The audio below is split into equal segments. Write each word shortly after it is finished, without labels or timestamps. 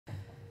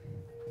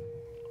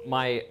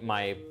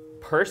my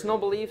personal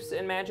beliefs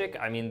in magic,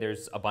 I mean,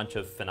 there's a bunch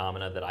of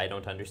phenomena that I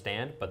don't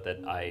understand, but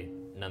that I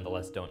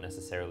nonetheless don't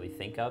necessarily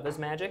think of as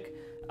magic.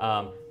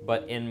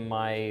 But in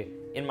my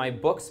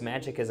books,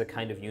 magic is a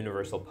kind of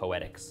universal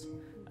poetics,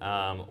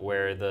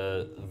 where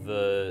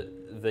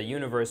the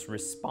universe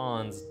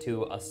responds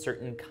to a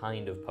certain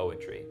kind of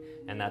poetry,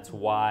 and that's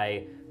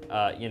why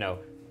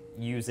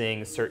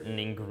using certain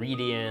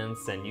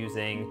ingredients and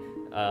using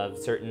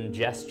certain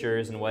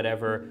gestures and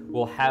whatever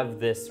will have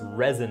this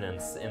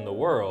resonance in the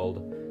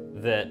world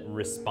that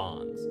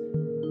responds.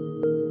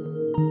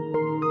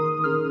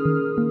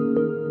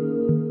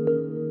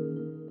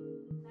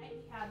 Tonight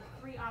we have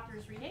 3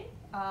 authors reading.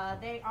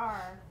 They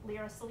are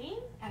Lyra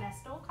Selene, N.S.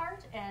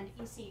 Dolkart, and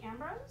E.C.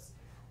 Ambrose.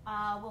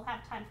 We'll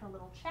have time for a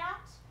little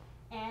chat,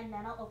 and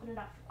then I'll open it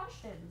up for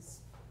questions.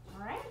 All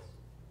right,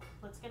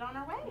 let's get on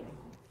our way.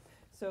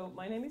 So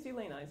my name is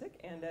Elaine Isaak,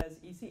 and as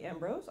E.C.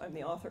 Ambrose, I'm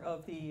the author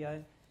of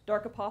the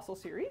Dark Apostle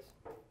series,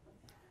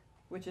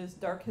 which is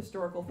dark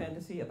historical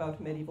fantasy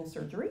about medieval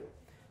surgery.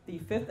 The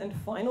 5th and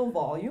final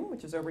volume,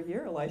 which is over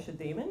here, Elisha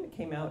Damon,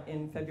 came out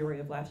in February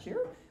of last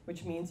year,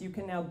 which means you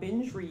can now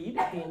binge read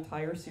the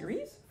entire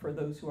series for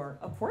those who are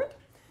up for it.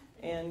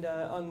 And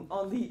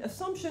on the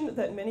assumption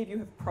that many of you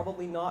have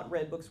probably not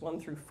read books 1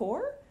 through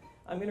 4,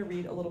 I'm going to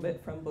read a little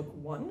bit from book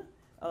 1.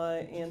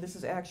 And this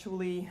is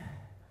actually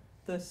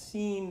the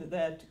scene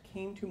that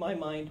came to my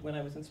mind when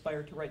I was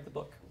inspired to write the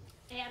book.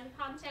 And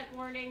content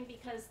warning,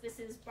 because this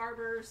is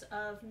barbers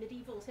of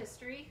medieval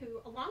history who,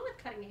 along with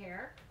cutting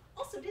hair,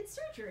 also did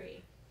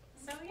surgery.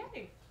 So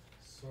yay.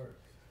 Sort.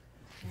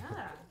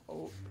 Yeah.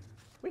 Oh,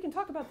 we can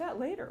talk about that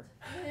later.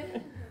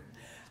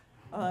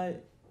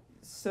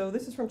 So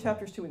this is from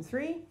chapters 2 and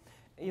 3.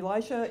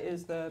 Elisha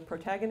is the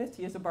protagonist.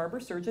 He is a barber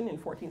surgeon in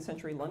 14th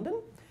century London.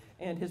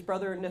 And his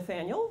brother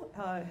Nathaniel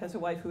has a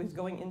wife who is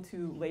going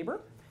into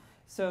labor.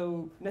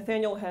 So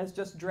Nathaniel has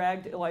just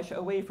dragged Elisha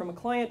away from a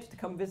client to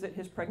come visit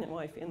his pregnant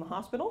wife in the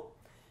hospital.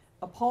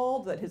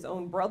 Appalled that his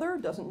own brother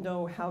doesn't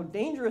know how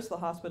dangerous the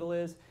hospital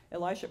is,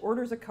 Elisha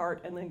orders a cart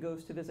and then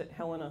goes to visit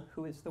Helena,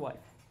 who is the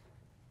wife.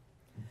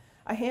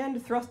 A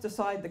hand thrust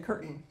aside the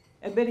curtain,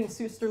 admitting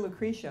Sister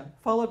Lucretia,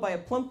 followed by a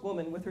plump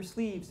woman with her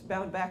sleeves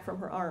bound back from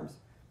her arms.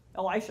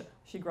 "Elisha,"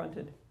 she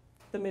grunted,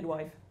 the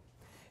midwife.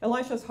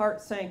 Elisha's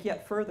heart sank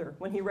yet further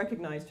when he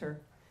recognized her,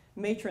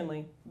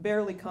 matronly,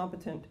 barely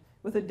competent,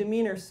 with a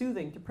demeanor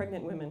soothing to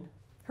pregnant women.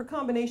 Her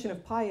combination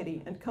of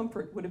piety and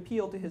comfort would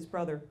appeal to his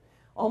brother,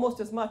 almost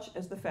as much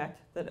as the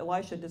fact that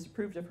Elisha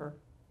disapproved of her.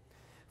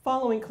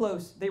 Following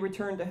close, they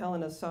returned to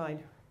Helena's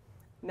side.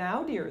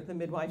 "Now, dear," the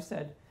midwife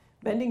said,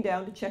 bending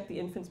down to check the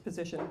infant's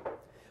position.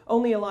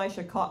 Only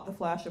Elisha caught the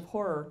flash of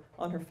horror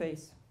on her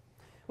face.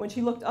 When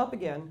she looked up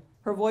again,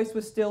 her voice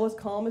was still as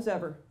calm as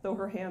ever, though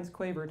her hands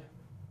quavered.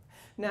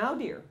 "Now,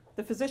 dear,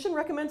 the physician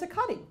recommends a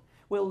cutting.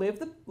 We'll lift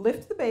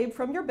the babe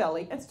from your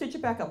belly and stitch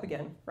it back up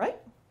again, right?"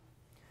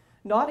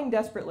 Nodding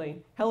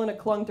desperately, Helena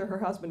clung to her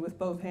husband with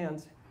both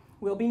hands.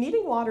 "We'll be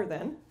needing water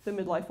then," the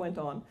midwife went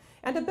on,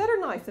 "and a better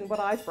knife than what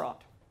I've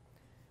brought."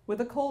 With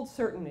a cold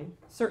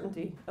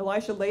certainty,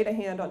 Elisha laid a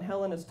hand on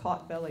Helena's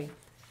taut belly,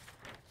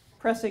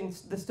 pressing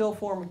the still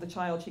form of the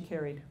child she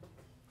carried.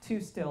 Too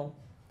still.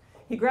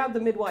 He grabbed the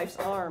midwife's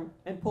arm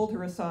and pulled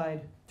her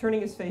aside, turning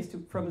his face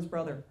from his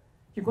brother.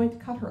 "You're going to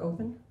cut her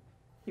open?"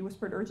 he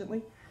whispered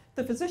urgently.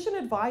 "The physician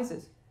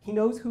advises. He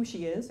knows who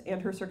she is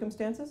and her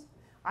circumstances."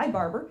 "I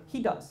barber,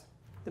 he does,"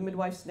 the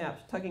midwife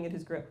snapped, tugging at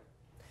his grip.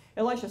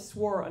 Elisha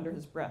swore under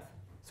his breath.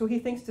 "So he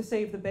thinks to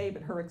save the babe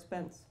at her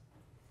expense."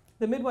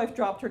 The midwife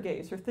dropped her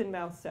gaze, her thin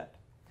mouth set.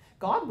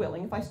 "God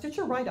willing, if I stitch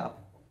her right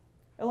up."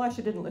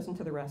 Elisha didn't listen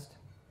to the rest.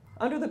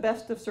 Under the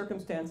best of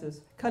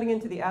circumstances, cutting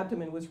into the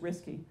abdomen was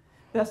risky,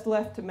 best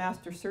left to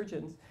master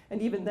surgeons,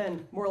 and even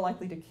then, more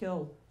likely to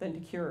kill than to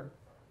cure.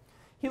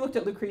 He looked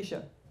at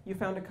Lucretia. "You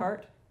found a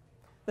cart?"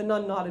 The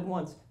nun nodded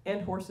once,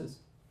 "and horses."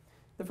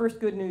 The first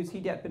good news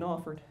he'd yet been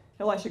offered.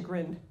 Elisha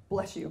grinned.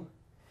 "Bless you."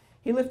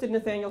 He lifted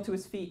Nathaniel to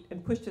his feet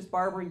and pushed his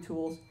barbering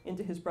tools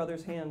into his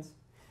brother's hands.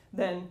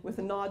 Then, with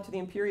a nod to the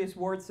imperious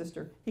ward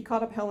sister, he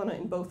caught up Helena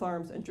in both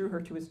arms and drew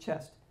her to his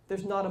chest.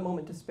 "There's not a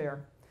moment to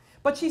spare."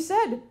 "But she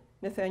said,"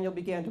 Nathaniel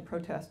began to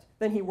protest.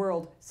 Then he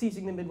whirled,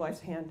 seizing the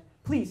midwife's hand.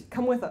 "Please,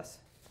 come with us."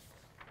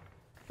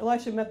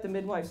 Elisha met the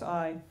midwife's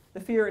eye, the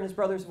fear in his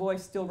brother's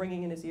voice still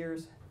ringing in his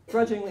ears.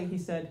 Grudgingly, he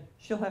said,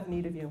 "She'll have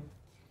need of you."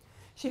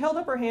 She held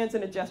up her hands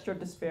in a gesture of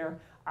despair.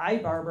 "Aye,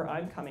 barber,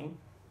 I'm coming."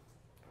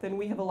 "Then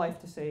we have a life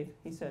to save,"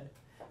 he said,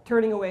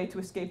 turning away to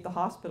escape the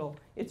hospital,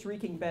 its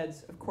reeking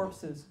beds of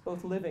corpses,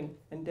 both living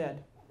and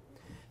dead.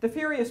 The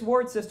furious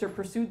ward sister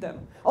pursued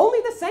them.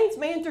 "Only the saints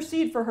may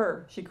intercede for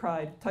her," she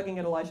cried, tugging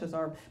at Elisha's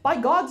arm. "By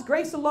God's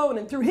grace alone,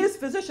 and through his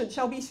physician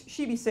shall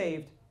she be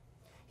saved."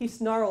 He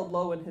snarled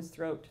low in his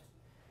throat,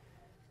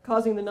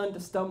 causing the nun to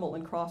stumble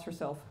and cross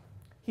herself.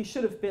 He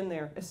should have been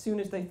there as soon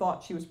as they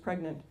thought she was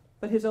pregnant,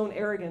 but his own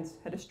arrogance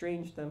had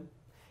estranged them.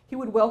 He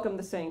would welcome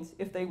the saints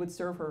if they would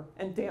serve her,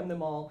 and damn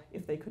them all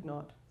if they could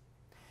not.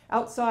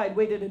 Outside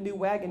waited a new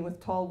wagon with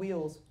tall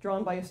wheels,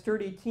 drawn by a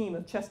sturdy team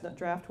of chestnut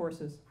draft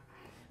horses.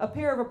 A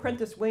pair of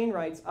apprentice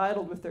Wainwrights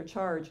idled with their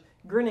charge,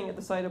 grinning at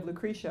the sight of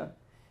Lucretia.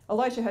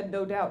 Elisha had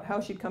no doubt how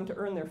she'd come to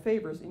earn their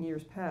favors in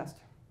years past.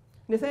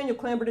 Nathaniel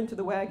clambered into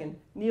the wagon,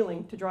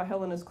 kneeling to draw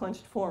Helena's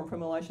clenched form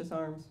from Elisha's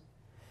arms.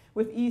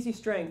 With easy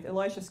strength,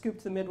 Elisha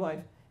scooped the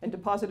midwife and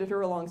deposited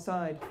her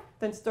alongside,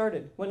 then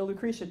started when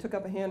Lucretia took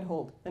up a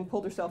handhold and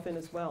pulled herself in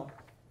as well.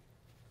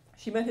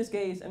 She met his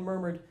gaze and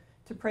murmured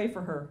to pray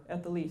for her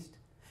at the least.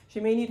 She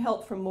may need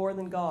help from more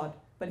than God,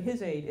 but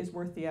his aid is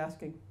worth the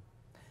asking.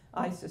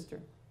 Aye, sister.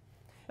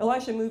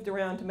 Elisha moved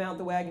around to mount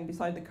the wagon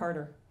beside the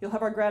carter. You'll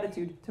have our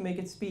gratitude to make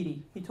it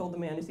speedy, he told the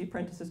man as the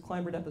apprentices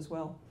clambered up as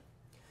well.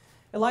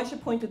 Elisha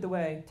pointed the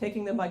way,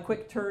 taking them by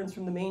quick turns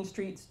from the main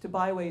streets to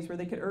byways where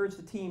they could urge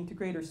the team to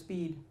greater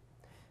speed.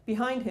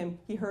 Behind him,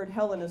 he heard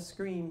Helena's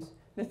screams,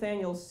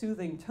 Nathaniel's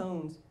soothing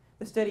tones,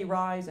 the steady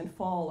rise and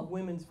fall of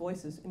women's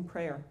voices in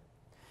prayer.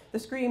 The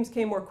screams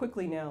came more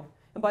quickly now,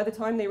 and by the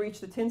time they reached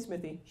the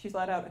tinsmithy, she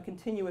let out a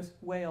continuous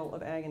wail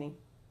of agony.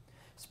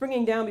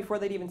 Springing down before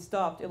they'd even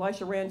stopped,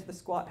 Elisha ran to the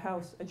squat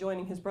house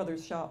adjoining his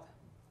brother's shop.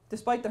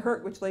 Despite the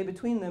hurt which lay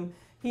between them,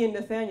 he and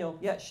Nathaniel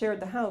yet shared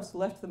the house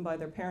left them by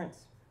their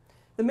parents.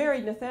 The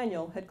married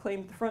Nathaniel had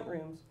claimed the front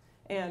rooms,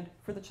 and,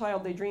 for the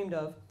child they dreamed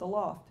of, the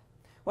loft,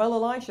 while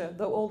Elisha,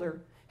 though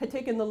older, had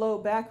taken the low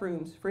back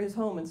rooms for his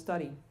home and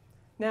study.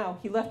 Now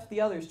he left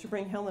the others to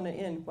bring Helena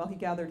in while he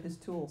gathered his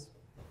tools.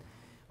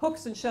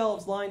 Hooks and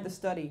shelves lined the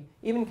study,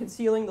 even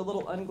concealing the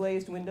little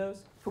unglazed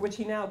windows, for which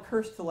he now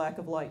cursed the lack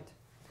of light.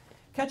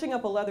 Catching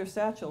up a leather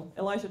satchel,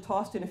 Elisha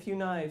tossed in a few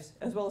knives,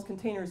 as well as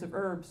containers of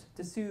herbs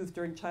to soothe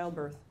during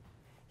childbirth.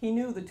 He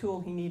knew the tool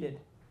he needed,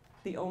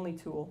 the only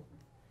tool,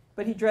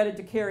 but he dreaded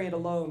to carry it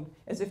alone,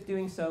 as if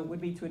doing so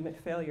would be to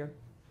admit failure.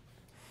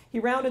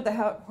 He rounded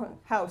the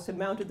house and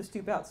mounted the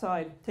stoop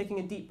outside, taking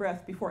a deep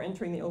breath before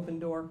entering the open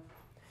door.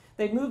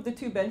 They'd moved the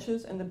 2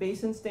 benches and the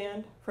basin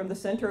stand from the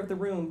center of the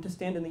room to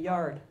stand in the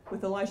yard,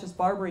 with Elisha's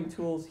barbering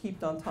tools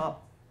heaped on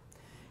top.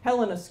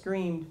 Helena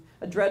screamed,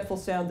 a dreadful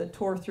sound that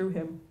tore through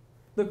him.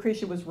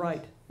 Lucretia was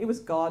right. It was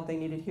God they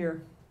needed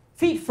here.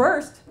 Feet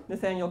first,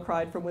 Nathaniel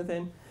cried from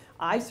within.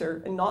 Aye,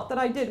 sir, and not that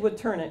I would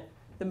turn it,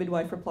 the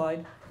midwife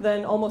replied.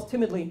 Then, almost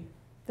timidly,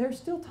 there's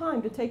still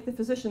time to take the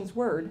physician's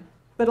word,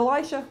 but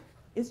Elisha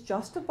is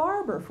just a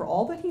barber for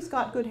all that he's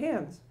got good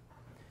hands.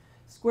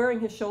 Squaring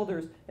his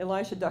shoulders,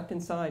 Elisha ducked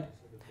inside.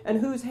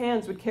 And whose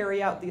hands would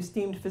carry out the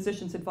esteemed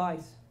physician's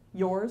advice?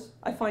 Yours?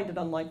 I find it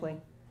unlikely.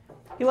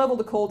 He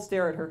leveled a cold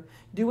stare at her.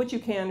 Do what you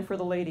can for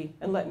the lady,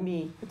 and let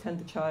me attend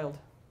the child.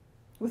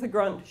 With a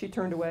grunt, she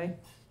turned away.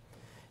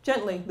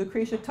 Gently,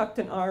 Lucretia tucked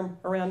an arm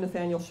around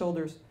Nathaniel's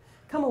shoulders.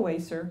 Come away,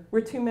 sir.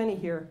 We're too many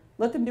here.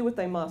 Let them do what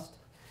they must.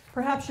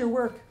 Perhaps your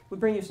work would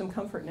bring you some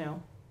comfort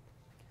now.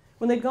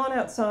 When they'd gone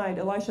outside,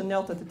 Elisha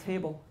knelt at the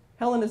table.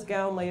 Helena's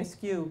gown lay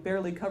askew,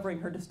 barely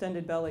covering her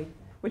distended belly,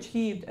 which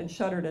heaved and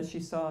shuddered as she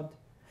sobbed.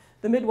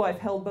 The midwife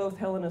held both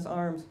Helena's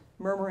arms,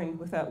 murmuring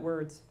without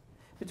words.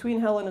 Between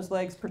Helena's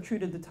legs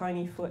protruded the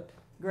tiny foot,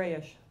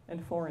 grayish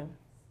and foreign.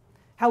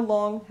 How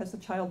long has the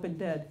child been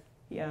dead?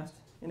 He asked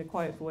in a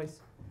quiet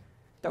voice.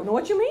 Don't know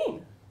what you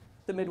mean,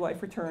 the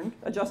midwife returned,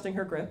 adjusting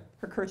her grip,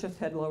 her kerchiefed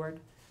head lowered.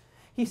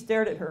 He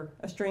stared at her,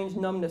 a strange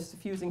numbness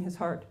suffusing his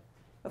heart.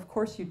 Of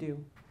course you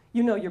do.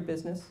 You know your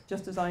business,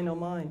 just as I know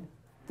mine.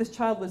 This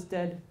child was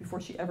dead before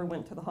she ever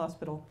went to the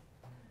hospital.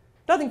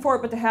 Nothing for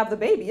it but to have the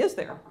baby, is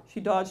there? She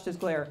dodged his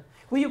glare.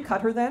 Will you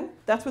cut her then?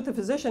 That's what the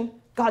physician.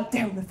 God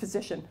damn the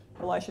physician,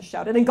 Elisha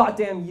shouted, and God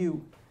damn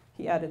you,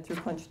 he added through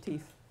clenched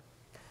teeth.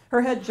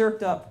 Her head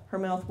jerked up, her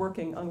mouth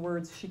working on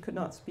words she could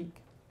not speak.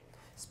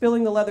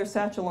 Spilling the leather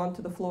satchel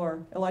onto the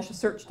floor, Elisha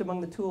searched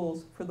among the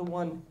tools for the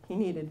one he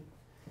needed.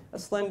 A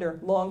slender,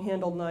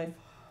 long-handled knife,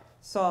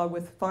 saw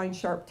with fine,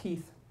 sharp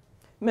teeth.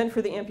 Meant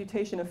for the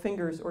amputation of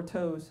fingers or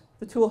toes,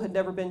 the tool had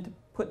never been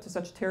put to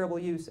such terrible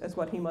use as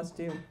what he must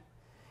do.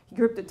 He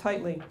gripped it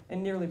tightly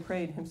and nearly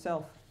prayed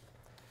himself.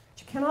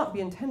 She cannot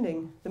be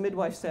intending, the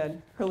midwife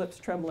said, her lips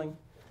trembling.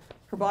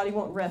 Her body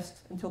won't rest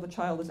until the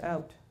child is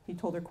out, he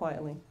told her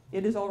quietly.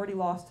 It is already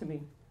lost to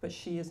me, but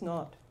she is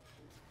not.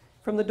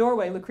 From the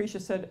doorway, Lucretia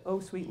said, Oh,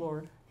 sweet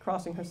Lord,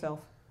 crossing herself.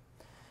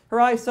 Her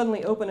eyes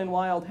suddenly open and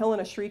wild,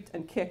 Helena shrieked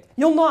and kicked.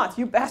 You'll not,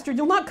 you bastard,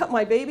 you'll not cut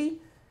my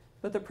baby!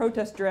 But the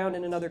protest drowned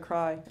in another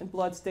cry, and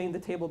blood stained the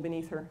table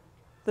beneath her.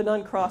 The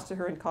nun crossed to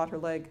her and caught her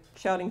leg,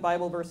 shouting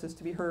Bible verses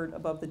to be heard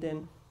above the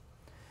din.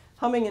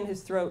 Humming in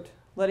his throat,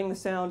 letting the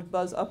sound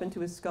buzz up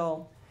into his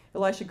skull,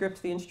 Elisha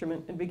gripped the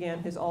instrument and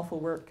began his awful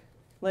work,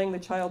 laying the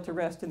child to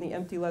rest in the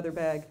empty leather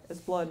bag as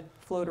blood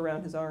flowed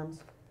around his arms.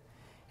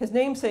 His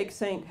namesake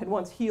saint had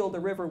once healed the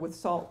river with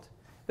salt,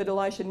 but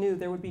Elisha knew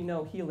there would be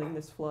no healing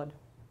this flood.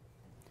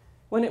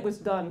 When it was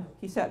done,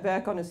 he sat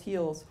back on his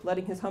heels,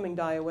 letting his humming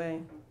die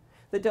away.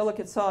 The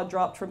delicate saw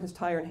dropped from his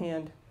tired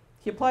hand.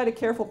 He applied a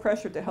careful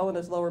pressure to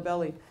Helena's lower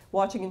belly,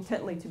 watching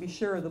intently to be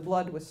sure the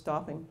blood was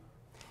stopping.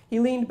 He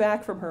leaned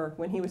back from her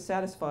when he was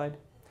satisfied.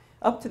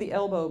 Up to the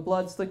elbow,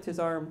 blood slicked his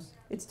arms.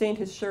 It stained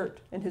his shirt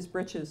and his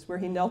breeches, where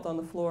he knelt on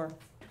the floor.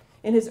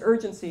 In his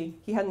urgency,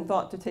 he hadn't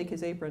thought to take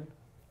his apron.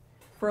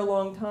 For a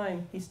long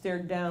time, he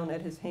stared down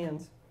at his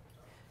hands.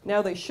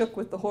 Now they shook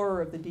with the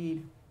horror of the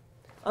deed.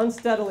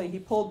 Unsteadily, he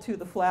pulled to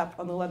the flap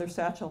on the leather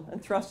satchel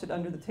and thrust it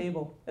under the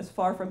table, as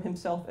far from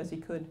himself as he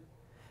could.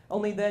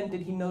 Only then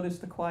did he notice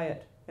the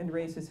quiet and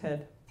raise his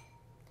head.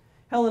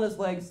 Helena's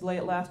legs lay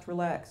at last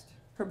relaxed,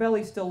 her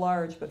belly still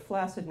large but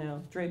flaccid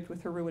now, draped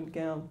with her ruined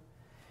gown.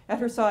 At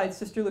her side,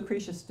 Sister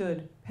Lucretia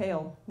stood,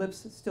 pale,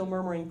 lips still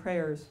murmuring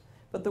prayers,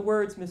 but the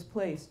words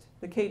misplaced,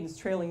 the cadence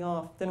trailing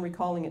off, then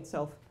recalling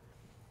itself.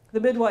 The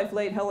midwife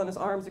laid Helena's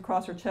arms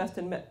across her chest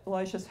and met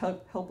Elisha's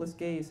helpless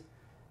gaze.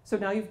 "So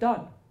now you've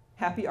done.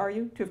 Happy are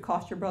you to have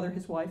cost your brother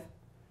his wife?"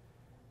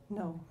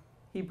 "No,"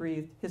 he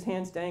breathed, his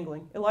hands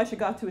dangling. Elisha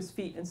got to his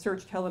feet and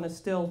searched Helena's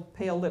still,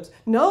 pale lips.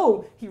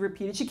 "No," he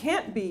repeated, "she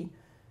can't be."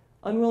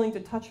 Unwilling to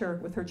touch her,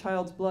 with her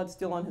child's blood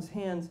still on his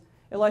hands,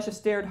 Elisha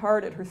stared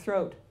hard at her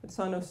throat and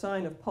saw no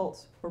sign of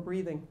pulse or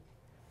breathing.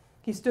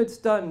 He stood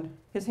stunned,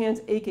 his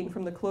hands aching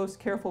from the close,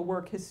 careful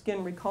work, his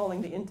skin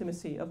recalling the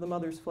intimacy of the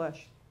mother's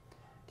flesh.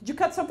 "Did you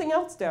cut something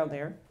else down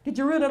there? Did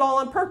you ruin it all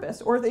on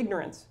purpose or with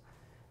ignorance?"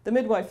 The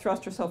midwife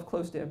thrust herself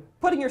close to him.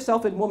 "Putting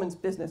yourself in woman's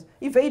business,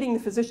 evading the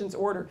physician's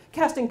order,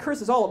 casting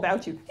curses all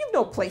about you. You've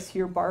no place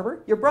here,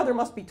 barber. Your brother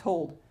must be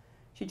told."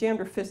 She jammed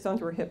her fists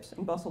onto her hips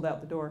and bustled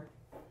out the door.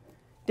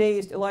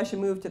 Dazed, Elisha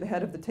moved to the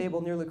head of the table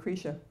near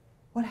Lucretia.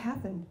 "What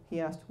happened?" he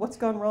asked. "What's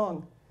gone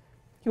wrong?"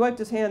 He wiped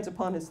his hands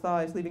upon his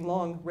thighs, leaving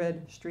long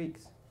red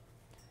streaks.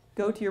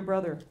 "Go to your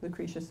brother,"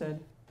 Lucretia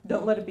said.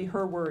 "Don't let it be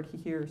her word he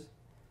hears."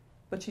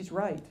 But she's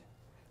right.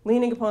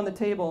 Leaning upon the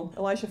table,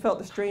 Elisha felt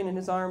the strain in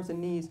his arms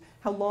and knees.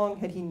 How long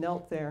had he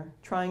knelt there,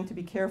 trying to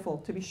be careful,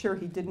 to be sure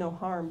he did no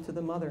harm to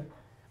the mother?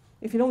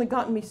 "If you'd only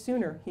gotten me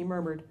sooner," he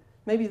murmured.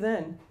 "Maybe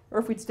then, or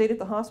if we'd stayed at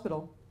the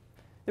hospital."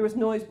 There was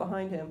noise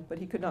behind him, but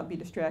he could not be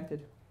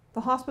distracted.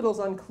 "The hospital's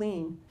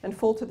unclean and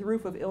full to the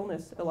roof of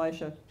illness,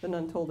 Elisha," the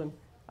nun told him.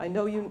 "I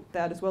know you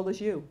that as well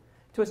as you.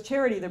 'Twas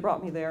charity that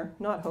brought me there,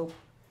 not hope.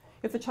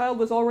 If the child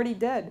was already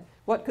dead,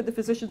 what could the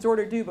physician's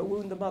order do but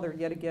wound the mother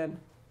yet again?"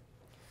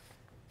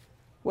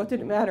 What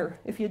did it matter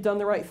if he had done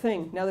the right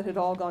thing, now that it had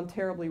all gone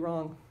terribly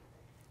wrong?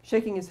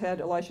 Shaking his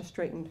head, Elisha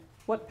straightened.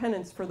 "What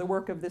penance for the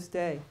work of this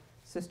day?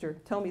 Sister,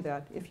 tell me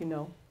that, if you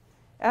know."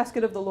 "Ask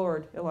it of the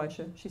Lord,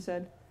 Elisha," she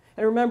said,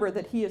 "and remember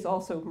that he is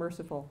also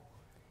merciful.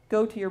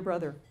 Go to your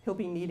brother. He'll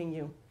be needing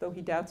you, though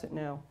he doubts it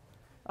now.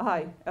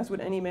 Aye, as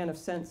would any man of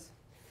sense."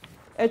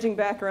 Edging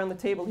back around the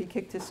table, he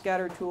kicked his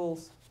scattered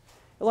tools.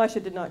 Elisha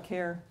did not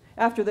care.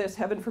 After this,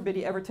 heaven forbid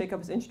he ever take up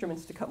his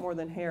instruments to cut more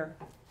than hair.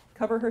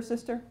 "Cover her,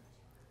 sister?"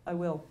 "I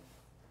will."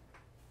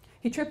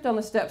 He tripped on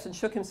the steps and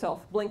shook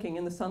himself, blinking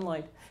in the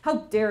sunlight. How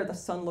dare the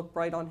sun look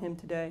bright on him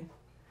today?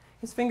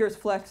 His fingers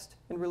flexed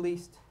and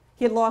released.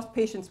 He had lost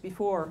patients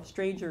before,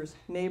 strangers,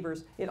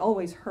 neighbors. It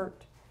always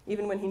hurt,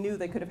 even when he knew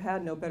they could have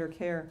had no better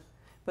care.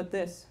 But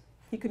this,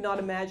 he could not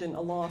imagine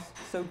a loss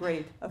so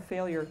great, a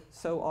failure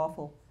so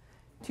awful.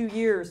 2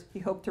 years he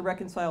hoped to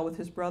reconcile with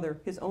his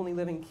brother, his only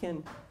living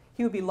kin.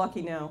 He would be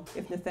lucky now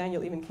if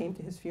Nathaniel even came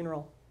to his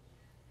funeral.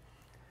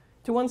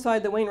 To one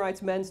side, the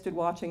Wainwrights' men stood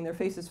watching, their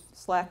faces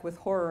slack with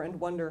horror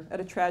and wonder at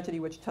a tragedy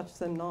which touched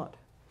them not.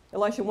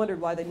 Elisha wondered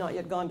why they'd not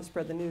yet gone to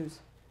spread the news.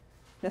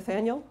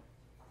 "Nathaniel?"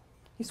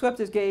 He swept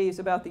his gaze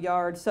about the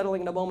yard,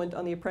 settling in a moment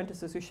on the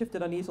apprentices who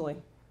shifted uneasily.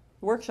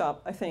 "The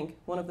workshop, I think,"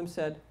 one of them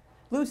said.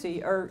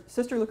 "Lucy, or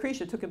Sister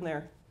Lucretia, took him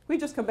there. We've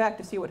just come back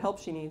to see what help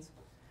she needs."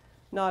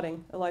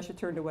 Nodding, Elisha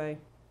turned away.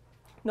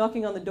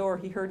 Knocking on the door,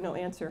 he heard no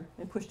answer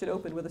and pushed it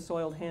open with a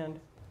soiled hand.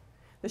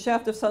 The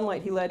shaft of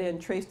sunlight he let in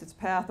traced its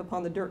path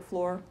upon the dirt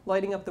floor,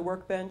 lighting up the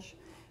workbench,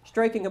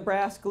 striking a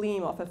brass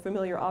gleam off a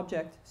familiar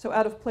object, so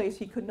out of place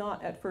he could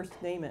not at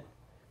first name it.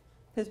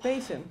 His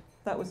basin,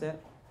 that was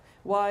it.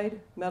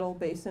 Wide, metal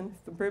basin,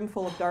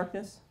 brimful of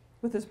darkness,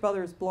 with his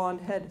brother's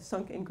blond head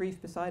sunk in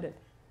grief beside it.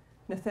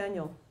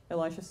 "Nathaniel,"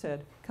 Elisha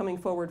said, coming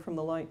forward from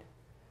the light.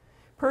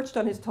 Perched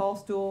on his tall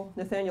stool,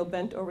 Nathaniel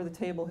bent over the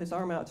table, his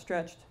arm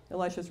outstretched,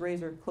 Elisha's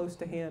razor close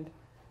to hand.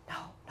 "No,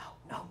 no,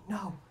 no,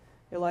 no,"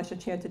 Elisha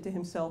chanted to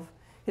himself,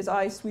 his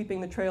eyes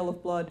sweeping the trail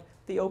of blood,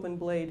 the open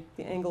blade,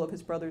 the angle of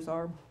his brother's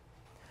arm.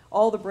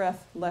 All the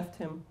breath left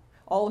him,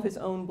 all of his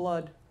own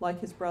blood, like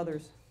his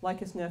brother's, like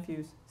his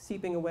nephew's,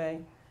 seeping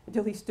away,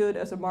 until he stood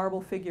as a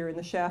marble figure in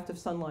the shaft of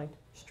sunlight,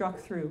 struck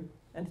through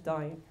and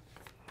dying.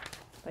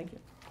 Thank you.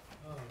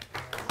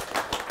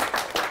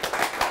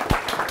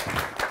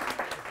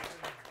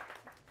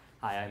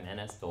 Hi, I'm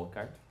N.S.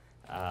 Dolkart.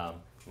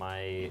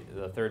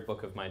 The third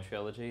book of my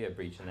trilogy, A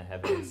Breach in the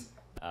Heavens,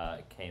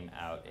 came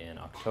out in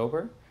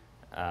October,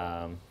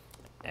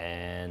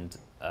 and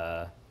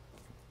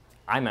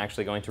I'm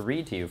actually going to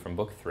read to you from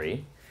book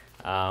 3,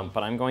 but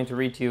I'm going to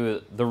read to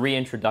you the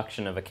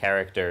reintroduction of a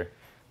character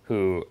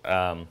who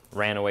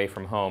ran away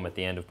from home at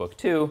the end of book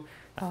 2,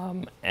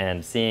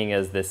 and seeing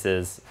as this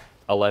is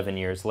 11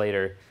 years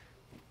later,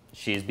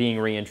 she's being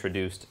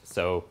reintroduced,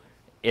 so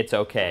it's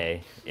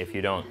okay if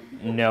you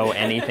don't know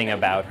anything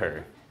about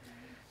her.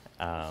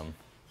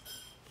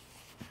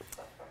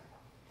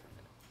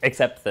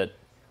 Except that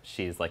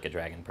she's like a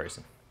dragon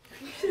person.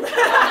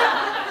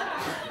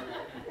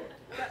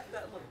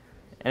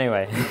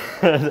 Anyway,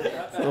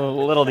 a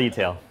little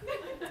detail.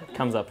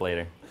 Comes up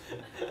later.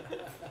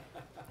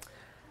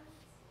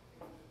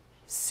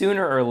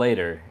 Sooner or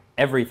later,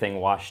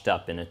 everything washed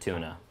up in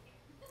Atuna.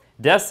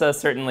 Dessa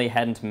certainly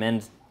hadn't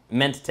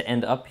meant to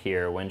end up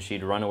here when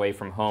she'd run away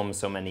from home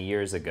so many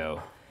years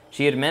ago.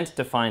 She had meant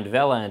to find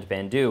Vela and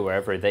Bandu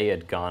wherever they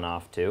had gone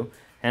off to,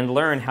 and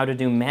learn how to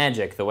do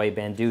magic the way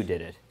Bandu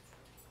did it.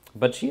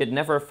 But she had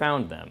never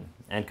found them,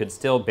 and could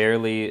still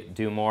barely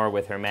do more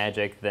with her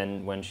magic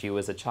than when she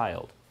was a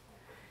child.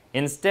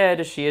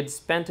 Instead, she had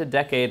spent a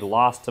decade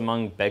lost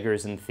among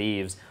beggars and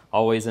thieves,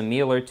 always a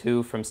meal or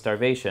two from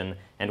starvation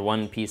and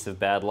one piece of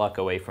bad luck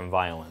away from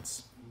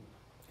violence.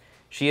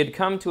 She had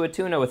come to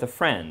Atuna with a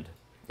friend.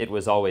 It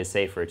was always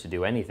safer to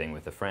do anything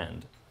with a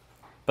friend.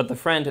 But the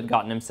friend had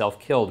gotten himself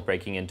killed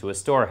breaking into a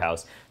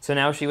storehouse, so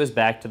now she was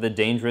back to the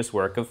dangerous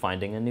work of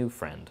finding a new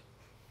friend.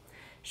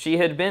 She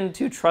had been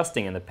too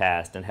trusting in the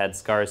past and had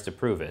scars to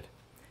prove it.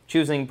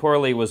 Choosing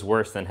poorly was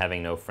worse than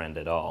having no friend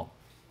at all.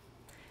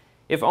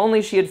 If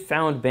only she had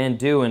found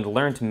Bandu and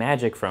learnt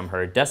magic from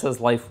her, Dessa's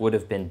life would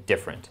have been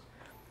different.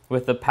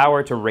 With the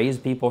power to raise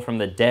people from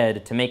the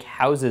dead, to make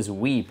houses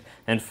weep,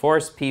 and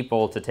force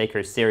people to take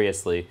her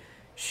seriously,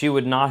 she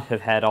would not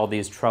have had all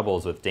these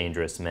troubles with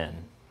dangerous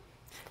men.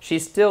 She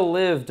still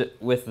lived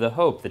with the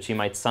hope that she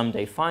might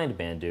someday find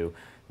Bandu,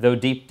 though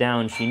deep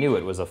down she knew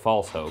it was a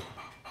false hope.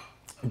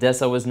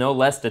 Dessa was no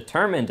less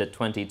determined at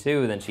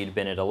 22 than she'd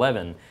been at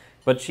 11,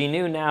 but she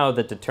knew now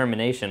that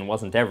determination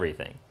wasn't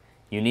everything.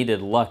 You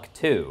needed luck,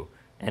 too,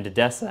 and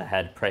Dessa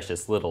had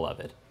precious little of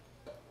it.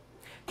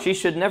 She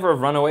should never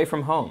have run away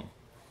from home.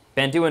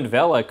 Bandu and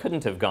Vela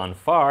couldn't have gone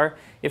far.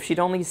 If she'd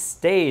only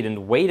stayed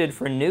and waited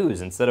for news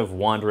instead of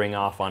wandering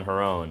off on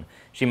her own,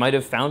 she might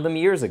have found them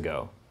years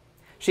ago.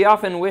 She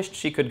often wished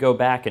she could go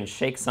back and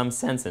shake some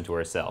sense into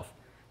herself.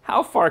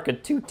 How far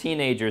could 2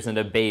 teenagers and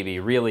a baby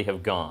really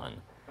have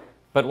gone?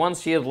 But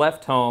once she had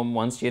left home,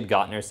 once she had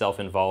gotten herself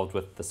involved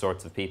with the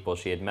sorts of people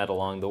she had met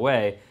along the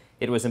way,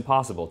 it was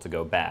impossible to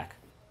go back.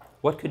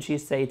 What could she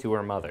say to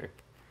her mother?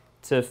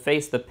 To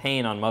face the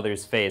pain on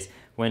Mother's face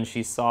when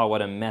she saw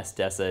what a mess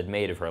Dessa had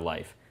made of her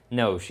life?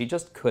 No, she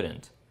just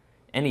couldn't.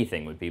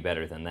 Anything would be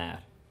better than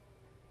that.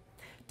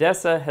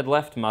 Dessa had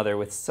left Mother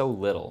with so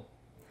little.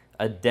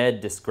 A dead,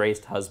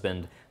 disgraced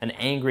husband, an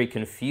angry,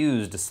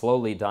 confused,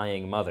 slowly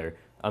dying mother,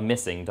 a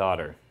missing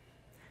daughter.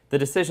 The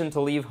decision to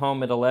leave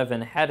home at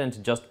 11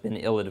 hadn't just been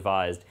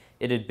ill-advised,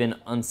 it had been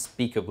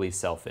unspeakably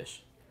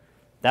selfish.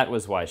 That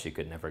was why she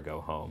could never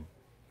go home.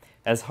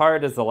 As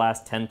hard as the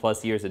last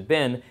 10+ years had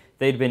been,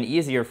 they'd been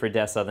easier for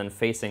Dessa than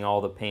facing all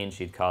the pain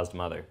she'd caused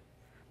Mother.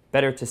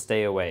 Better to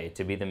stay away,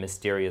 to be the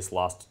mysterious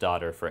lost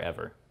daughter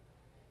forever.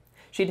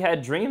 She'd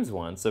had dreams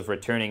once of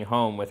returning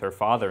home with her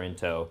father in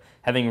tow,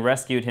 having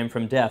rescued him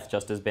from death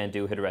just as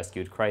Bandu had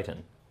rescued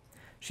Crichton.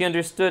 She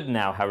understood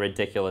now how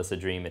ridiculous a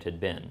dream it had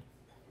been.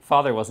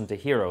 Father wasn't a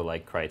hero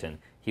like Crichton,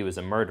 he was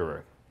a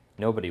murderer.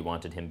 Nobody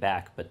wanted him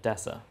back but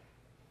Dessa.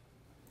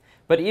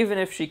 But even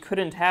if she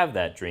couldn't have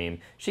that dream,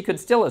 she could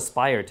still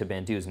aspire to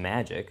Bandu's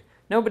magic.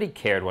 Nobody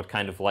cared what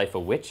kind of life a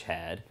witch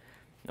had,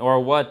 or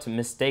what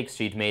mistakes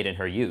she'd made in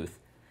her youth.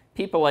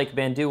 People like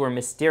Bandu were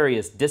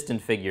mysterious,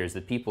 distant figures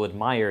that people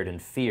admired and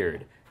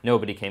feared.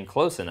 Nobody came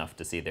close enough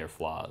to see their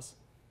flaws.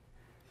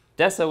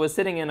 Dessa was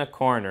sitting in a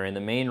corner in the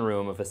main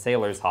room of a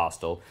sailor's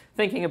hostel,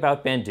 thinking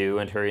about Bandu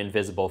and her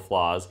invisible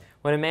flaws,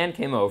 when a man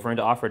came over and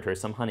offered her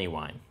some honey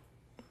wine.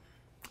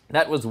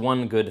 That was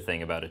one good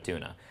thing about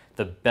Atuna.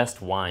 The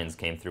best wines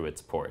came through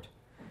its port.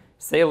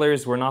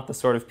 Sailors were not the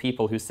sort of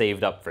people who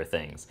saved up for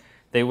things.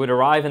 They would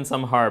arrive in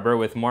some harbor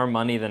with more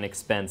money than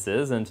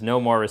expenses and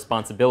no more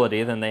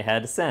responsibility than they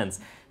had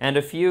sense, and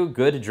a few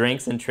good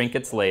drinks and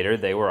trinkets later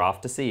they were off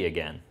to sea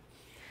again.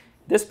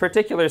 This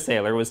particular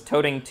sailor was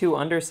toting 2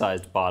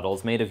 undersized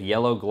bottles made of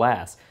yellow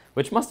glass,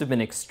 which must have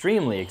been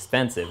extremely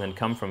expensive and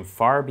come from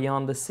far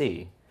beyond the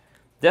sea.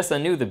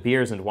 Dessa knew the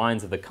beers and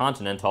wines of the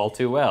continent all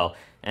too well,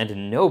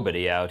 and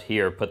nobody out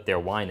here put their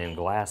wine in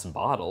glass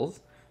bottles.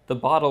 The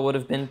bottle would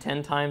have been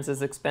 10 times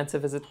as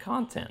expensive as its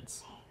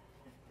contents.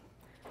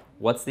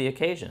 "What's the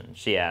occasion?"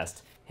 she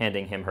asked,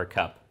 handing him her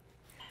cup.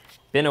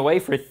 "Been away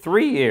for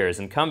 3 years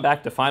and come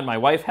back to find my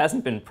wife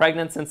hasn't been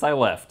pregnant since I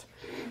left.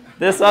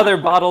 This other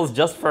bottle's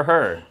just for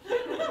her."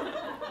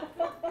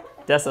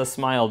 Dessa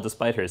smiled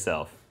despite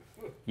herself.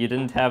 "You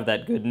didn't have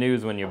that good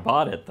news when you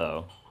bought it,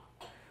 though."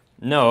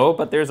 "No,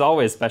 but there's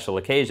always special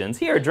occasions.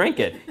 Here, drink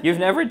it. You've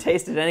never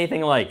tasted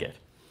anything like it."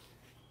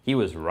 He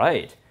was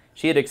right.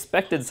 She had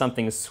expected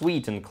something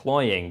sweet and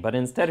cloying, but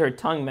instead her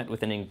tongue met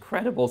with an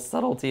incredible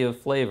subtlety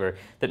of flavor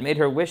that made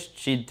her wish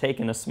she'd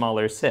taken a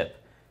smaller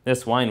sip.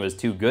 This wine was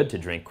too good to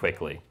drink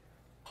quickly.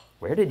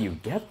 "Where did you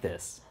get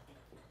this?"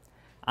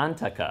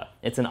 "Antaka.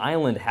 It's an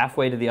island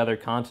halfway to the other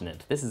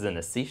continent. This is an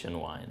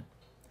Ossetian wine."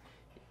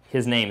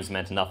 His names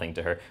meant nothing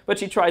to her, but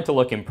she tried to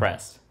look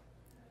impressed.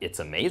 "It's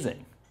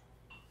amazing."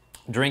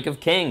 "Drink of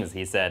kings,"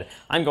 he said.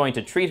 "I'm going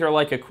to treat her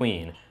like a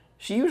queen.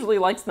 She usually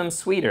likes them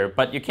sweeter,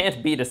 but you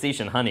can't beat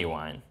Ossetian honey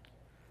wine."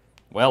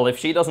 "Well, if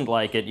she doesn't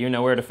like it, you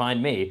know where to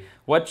find me.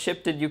 What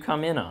ship did you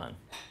come in on?"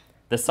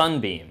 "The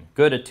Sunbeam.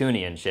 Good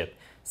Atunian ship.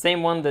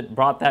 Same one that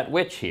brought that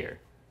witch here."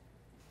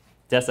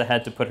 Dessa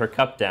had to put her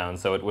cup down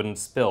so it wouldn't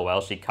spill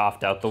while she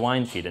coughed out the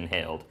wine she'd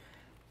inhaled.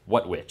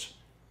 What witch?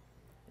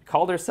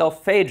 Called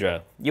herself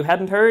Phaedra. You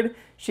hadn't heard?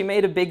 She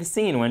made a big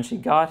scene when she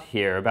got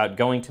here about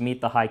going to meet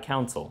the High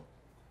Council.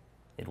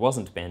 It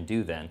wasn't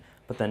Bandu then,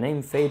 but the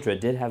name Phaedra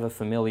did have a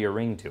familiar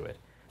ring to it.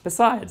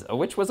 Besides, a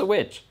witch was a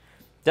witch.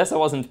 Dessa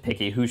wasn't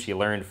picky who she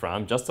learned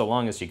from, just so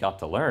long as she got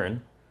to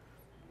learn.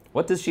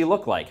 What does she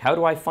look like? How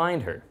do I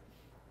find her?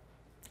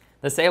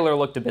 The sailor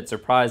looked a bit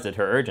surprised at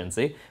her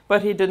urgency,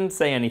 but he didn't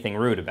say anything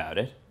rude about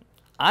it.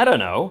 I don't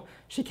know.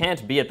 She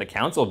can't be at the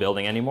council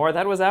building anymore.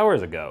 That was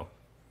hours ago.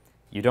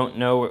 You don't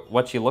know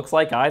what she looks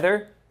like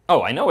either?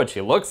 Oh, I know what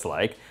she looks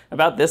like.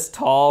 About this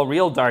tall,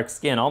 real dark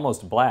skin,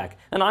 almost black.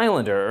 An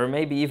islander, or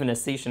maybe even a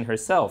Setian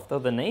herself, though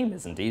the name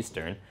isn't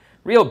Eastern.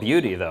 Real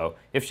beauty, though.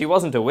 If she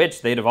wasn't a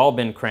witch, they'd have all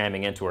been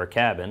cramming into her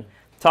cabin.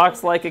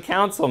 Talks like a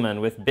councilman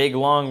with big,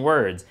 long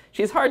words.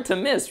 She's hard to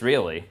miss,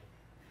 really.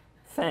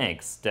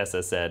 Thanks,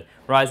 Dessa said,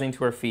 rising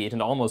to her feet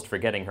and almost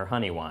forgetting her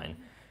honey wine.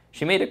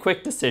 She made a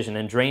quick decision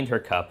and drained her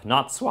cup,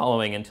 not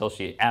swallowing until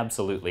she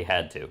absolutely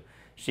had to.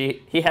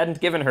 He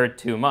hadn't given her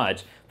too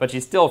much, but she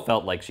still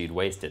felt like she'd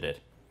wasted it.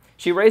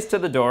 She raced to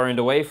the door and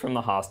away from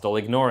the hostel,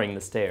 ignoring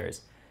the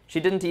stairs. She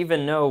didn't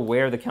even know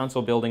where the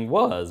council building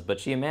was, but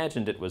she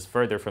imagined it was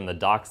further from the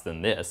docks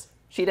than this.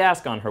 She'd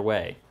ask on her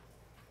way.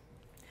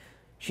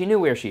 She knew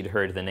where she'd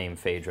heard the name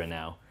Phaedra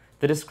now.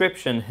 The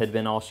description had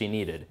been all she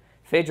needed.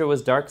 Phaedra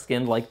was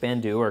dark-skinned like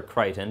Bandu or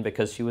Crichton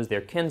because she was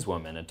their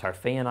kinswoman, a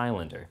Tarphean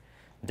islander.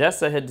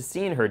 Dessa had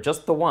seen her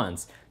just the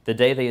once, the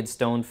day they had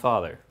stoned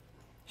Father.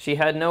 She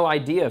had no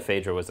idea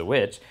Phaedra was a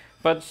witch,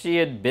 but she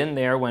had been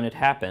there when it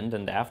happened,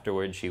 and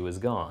afterward she was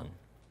gone.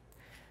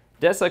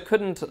 Dessa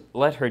couldn't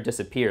let her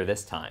disappear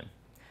this time.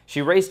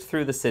 She raced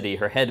through the city,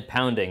 her head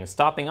pounding,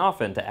 stopping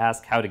often to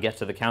ask how to get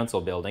to the council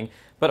building,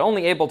 but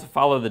only able to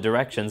follow the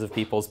directions of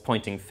people's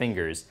pointing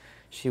fingers.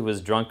 She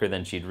was drunker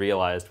than she'd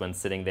realized when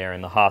sitting there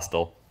in the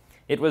hostel.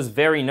 It was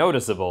very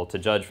noticeable to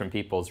judge from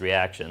people's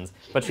reactions,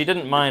 but she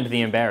didn't mind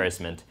the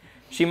embarrassment.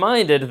 She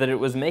minded that it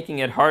was making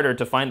it harder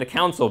to find the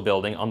council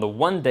building on the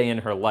one day in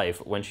her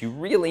life when she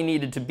really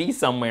needed to be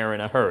somewhere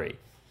in a hurry.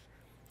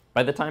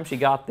 By the time she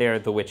got there,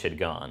 the witch had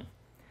gone.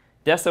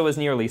 Dessa was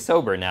nearly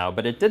sober now,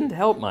 but it didn't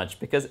help much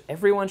because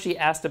everyone she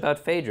asked about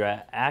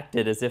Phaedra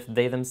acted as if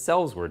they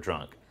themselves were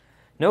drunk.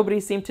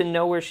 Nobody seemed to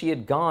know where she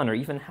had gone or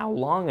even how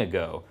long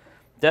ago.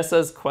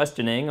 Dessa's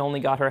questioning only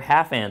got her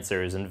half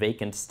answers and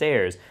vacant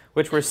stares,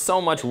 which were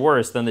so much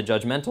worse than the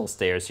judgmental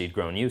stares she'd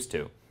grown used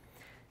to.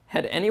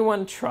 Had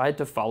anyone tried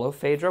to follow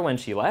Phaedra when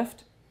she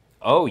left?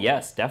 Oh,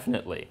 yes,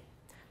 definitely.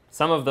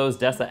 Some of those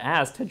Dessa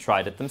asked had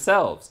tried it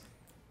themselves.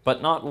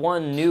 But not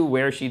one knew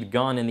where she'd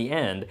gone in the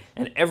end,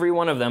 and every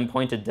one of them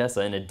pointed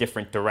Dessa in a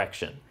different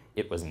direction.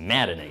 It was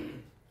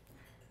maddening.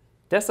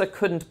 Dessa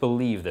couldn't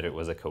believe that it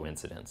was a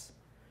coincidence.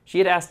 She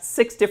had asked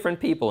 6 different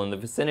people in the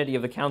vicinity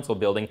of the council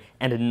building,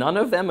 and none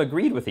of them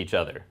agreed with each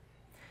other.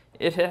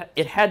 It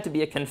had to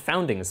be a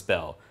confounding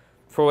spell.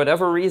 For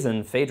whatever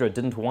reason, Phaedra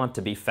didn't want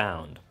to be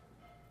found.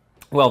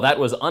 Well, that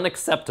was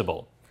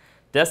unacceptable.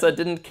 Dessa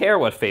didn't care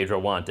what Phaedra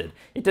wanted.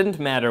 It didn't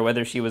matter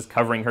whether she was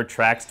covering her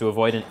tracks to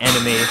avoid an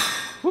enemy,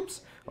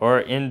 or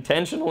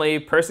intentionally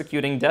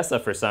persecuting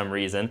Dessa for some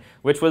reason,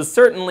 which was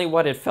certainly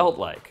what it felt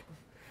like.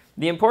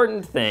 The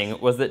important thing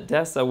was that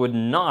Dessa would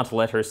not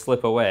let her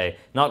slip away,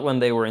 not when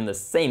they were in the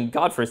same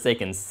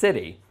godforsaken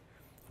city.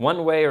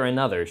 One way or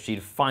another,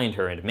 she'd find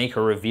her and make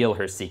her reveal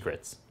her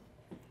secrets.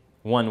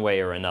 One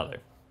way or another,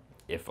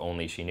 if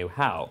only she knew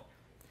how.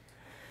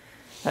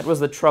 That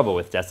was the trouble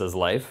with Dessa's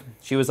life.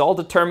 She was all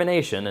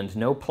determination and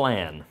no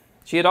plan.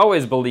 She had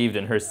always believed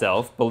in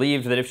herself,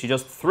 believed that if she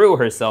just threw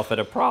herself at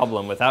a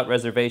problem without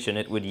reservation,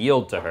 it would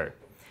yield to her.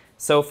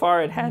 So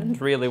far, it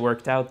hadn't really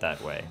worked out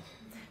that way.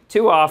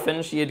 Too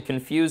often, she had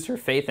confused her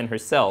faith in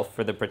herself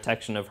for the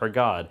protection of her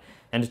God,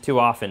 and too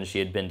often she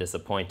had been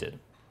disappointed.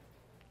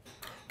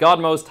 God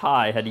Most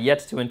High had yet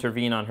to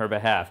intervene on her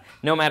behalf,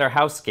 no matter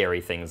how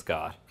scary things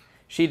got.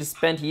 She'd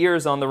spent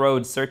years on the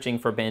road searching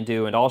for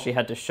Bandu, and all she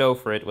had to show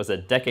for it was a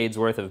decade's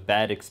worth of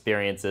bad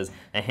experiences,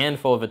 a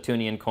handful of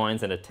Atunian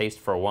coins, and a taste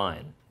for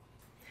wine.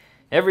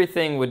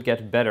 Everything would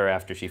get better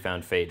after she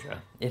found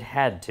Phaedra. It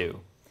had to.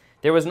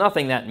 There was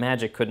nothing that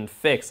magic couldn't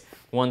fix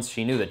once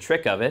she knew the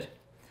trick of it.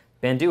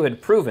 Bandu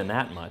had proven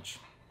that much.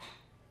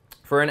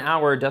 For an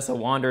hour, Dessa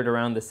wandered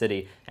around the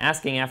city,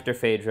 asking after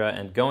Phaedra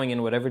and going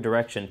in whatever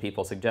direction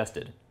people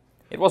suggested.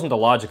 It wasn't a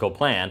logical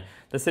plan.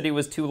 The city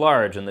was too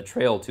large and the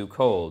trail too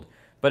cold.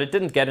 But it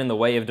didn't get in the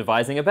way of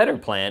devising a better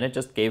plan. It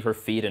just gave her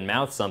feet and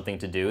mouth something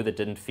to do that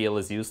didn't feel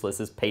as useless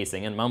as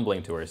pacing and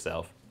mumbling to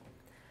herself.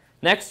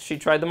 Next, she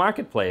tried the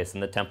marketplace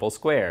and the temple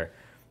square.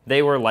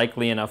 They were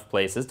likely enough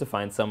places to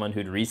find someone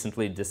who'd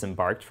recently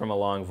disembarked from a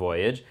long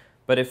voyage,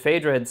 but if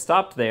Phaedra had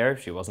stopped there,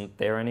 she wasn't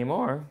there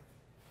anymore.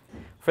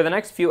 For the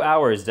next few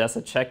hours,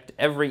 Dessa checked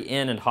every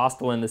inn and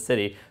hostel in the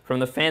city, from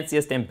the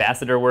fanciest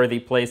ambassador-worthy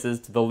places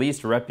to the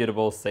least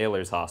reputable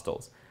sailors'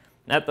 hostels.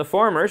 At the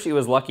former, she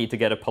was lucky to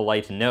get a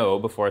polite no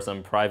before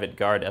some private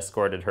guard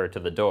escorted her to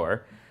the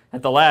door.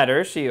 At the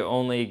latter, she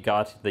only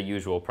got the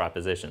usual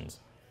propositions.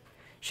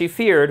 She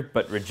feared,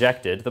 but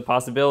rejected, the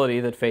possibility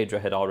that Phaedra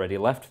had already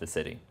left the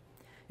city.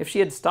 If she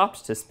had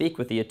stopped to speak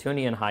with the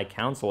Atunian High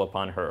Council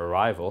upon her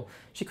arrival,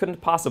 she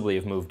couldn't possibly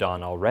have moved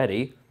on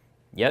already.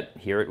 Yet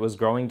here it was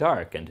growing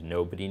dark, and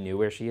nobody knew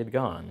where she had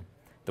gone.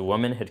 The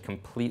woman had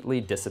completely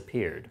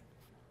disappeared.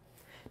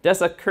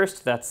 Dessa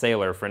cursed that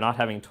sailor for not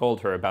having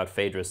told her about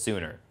Phaedra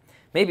sooner.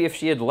 Maybe if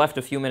she had left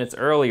a few minutes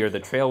earlier, the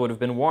trail would have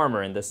been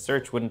warmer and this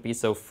search wouldn't be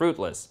so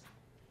fruitless.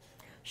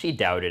 She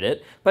doubted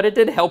it, but it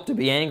did help to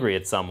be angry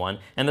at someone,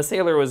 and the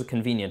sailor was a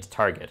convenient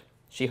target.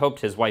 She hoped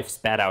his wife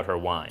spat out her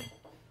wine.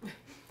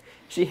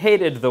 She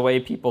hated the way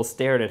people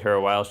stared at her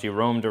while she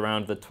roamed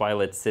around the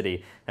twilit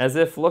city, as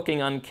if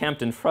looking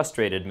unkempt and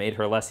frustrated made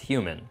her less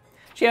human.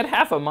 She had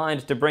half a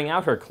mind to bring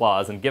out her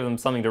claws and give them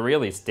something to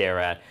really stare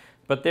at,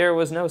 but there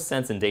was no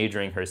sense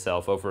endangering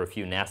herself over a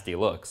few nasty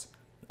looks.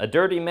 A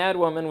dirty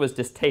madwoman was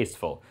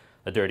distasteful.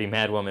 A dirty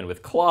madwoman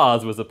with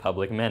claws was a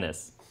public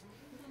menace.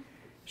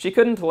 She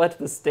couldn't let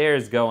the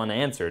stares go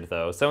unanswered,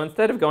 though, so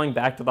instead of going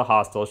back to the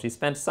hostel, she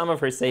spent some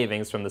of her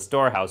savings from the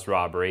storehouse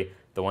robbery,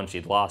 the one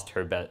she'd lost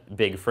her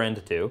big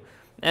friend to,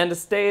 and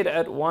stayed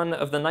at one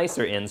of the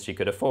nicer inns she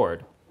could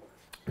afford.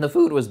 The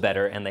food was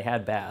better, and they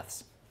had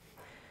baths.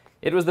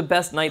 It was the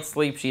best night's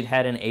sleep she'd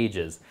had in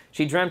ages.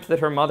 She dreamt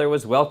that her mother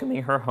was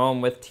welcoming her home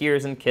with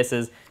tears and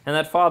kisses, and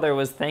that father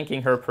was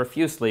thanking her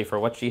profusely for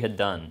what she had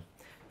done.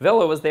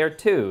 Villa was there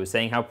too,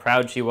 saying how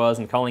proud she was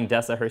and calling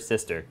Dessa her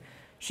sister.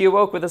 She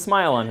awoke with a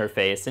smile on her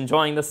face,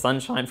 enjoying the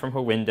sunshine from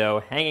her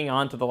window, hanging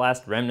on to the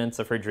last remnants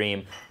of her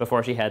dream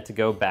before she had to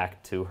go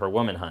back to her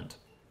woman hunt.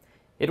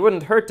 It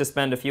wouldn't hurt to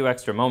spend a few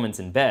extra moments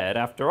in bed.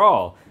 After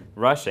all,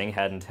 rushing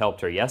hadn't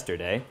helped her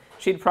yesterday.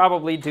 She'd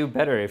probably do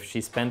better if she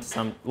spent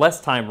some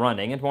less time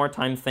running and more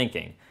time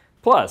thinking.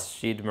 Plus,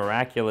 she'd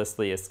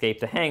miraculously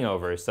escaped a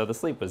hangover, so the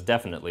sleep was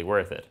definitely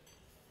worth it.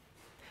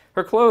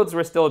 Her clothes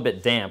were still a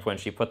bit damp when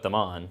she put them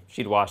on.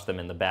 She'd washed them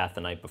in the bath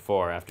the night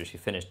before after she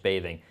finished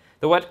bathing.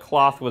 The wet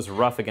cloth was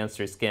rough against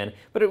her skin,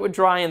 but it would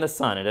dry in the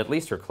sun, and at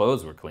least her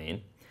clothes were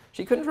clean.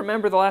 She couldn't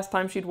remember the last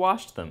time she'd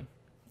washed them.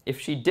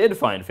 If she did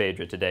find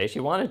Phaedra today, she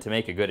wanted to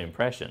make a good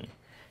impression.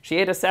 She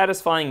ate a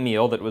satisfying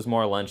meal that was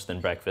more lunch than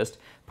breakfast,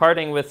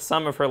 parting with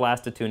some of her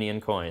last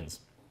Atunian coins.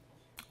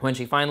 When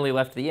she finally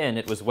left the inn,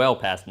 it was well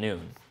past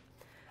noon.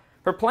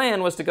 Her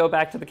plan was to go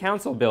back to the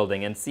council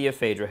building and see if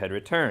Phaedra had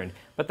returned,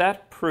 but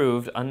that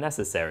proved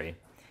unnecessary.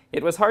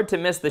 It was hard to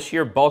miss the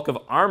sheer bulk of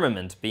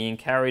armament being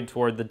carried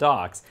toward the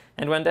docks,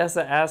 and when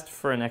Dessa asked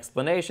for an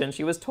explanation,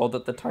 she was told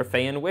that the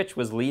Tarpeian witch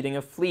was leading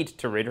a fleet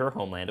to rid her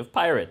homeland of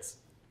pirates.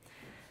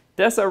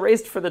 Dessa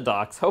raced for the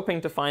docks,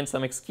 hoping to find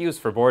some excuse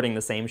for boarding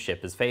the same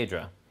ship as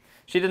Phaedra.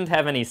 She didn't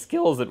have any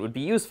skills that would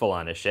be useful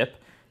on a ship.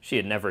 She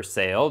had never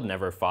sailed,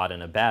 never fought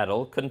in a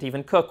battle, couldn't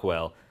even cook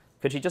well.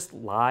 Could she just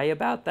lie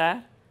about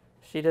that?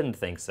 She didn't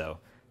think so.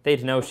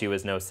 They'd know she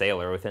was no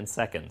sailor within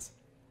seconds.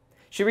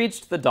 She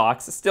reached the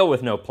docks, still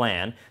with no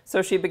plan,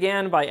 so she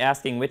began by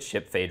asking which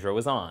ship Phaedra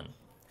was on.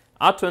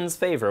 Atun's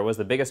Favor was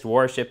the biggest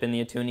warship in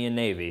the Atunian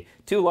Navy,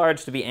 too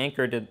large to be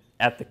anchored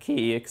at the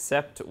quay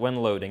except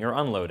when loading or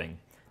unloading.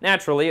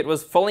 Naturally, it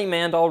was fully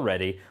manned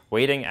already,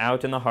 waiting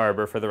out in the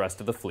harbor for the rest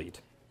of the fleet.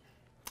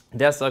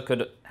 Dessa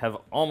could have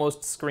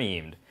almost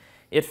screamed.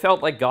 It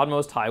felt like God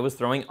Most High was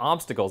throwing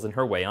obstacles in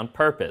her way on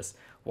purpose.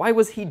 Why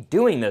was he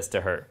doing this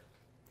to her?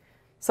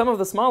 Some of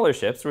the smaller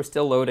ships were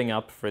still loading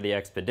up for the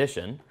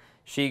expedition.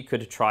 She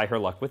could try her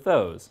luck with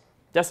those.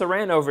 Dessa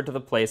ran over to the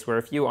place where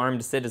a few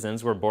armed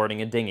citizens were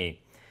boarding a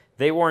dinghy.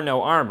 They wore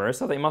no armor,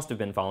 so they must have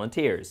been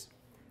volunteers.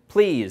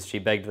 "Please," she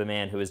begged the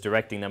man who was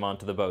directing them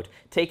onto the boat,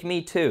 "take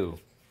me too."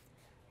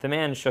 The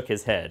man shook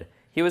his head.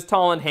 He was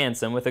tall and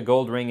handsome, with a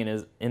gold ring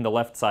in the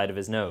left side of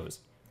his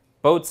nose.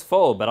 "Boat's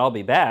full, but I'll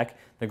be back.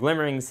 The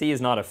glimmering sea's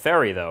not a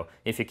ferry, though.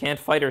 If you can't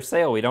fight or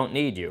sail, we don't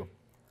need you."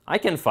 "I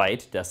can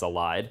fight," Dessa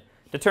lied.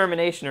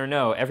 Determination or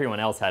no, everyone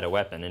else had a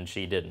weapon, and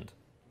she didn't.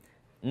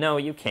 "No,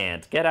 you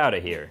can't. Get out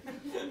of here."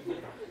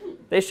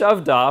 They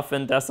shoved off,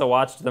 and Dessa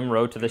watched them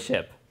row to the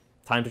ship.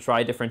 Time to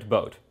try a different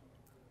boat.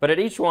 But at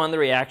each one, the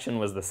reaction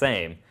was the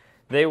same.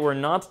 They were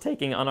not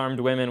taking unarmed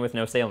women with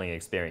no sailing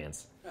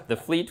experience. The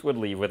fleet would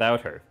leave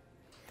without her.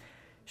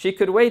 She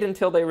could wait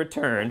until they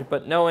returned,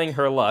 but knowing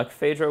her luck,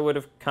 Phaedra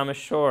would come to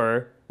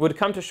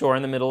shore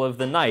in the middle of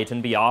the night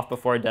and be off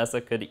before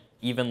Dessa could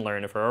even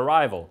learn of her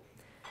arrival.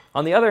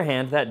 On the other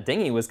hand, that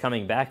dinghy was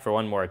coming back for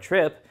one more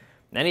trip.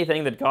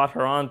 Anything that got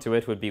her onto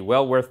it would be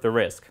well worth the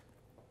risk.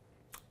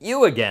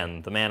 "You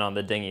again," the man on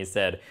the dinghy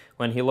said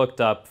when he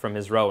looked up from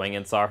his rowing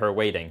and saw her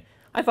waiting.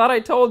 "I thought I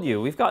told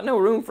you, we've got no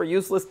room for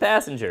useless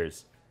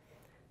passengers."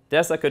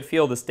 Dessa could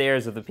feel the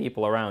stares of the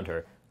people around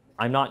her.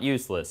 "I'm not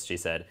useless," she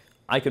said.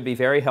 "I could be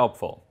very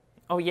helpful."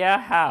 "Oh yeah,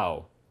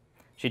 how?"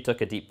 She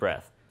took a deep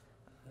breath.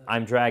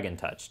 "I'm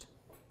dragon-touched."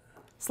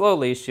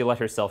 Slowly, she let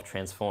herself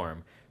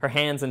transform. Her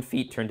hands and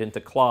feet turned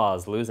into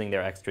claws, losing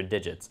their extra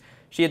digits.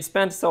 She had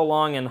spent so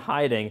long in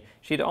hiding,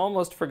 she'd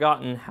almost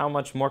forgotten how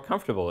much more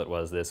comfortable it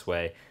was this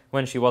way,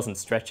 when she wasn't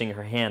stretching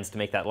her hands to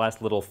make that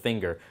last little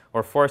finger,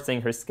 or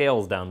forcing her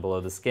scales down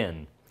below the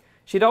skin.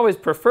 She'd always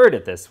preferred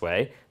it this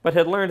way, but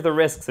had learned the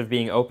risks of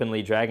being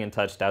openly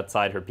dragon-touched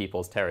outside her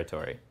people's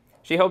territory.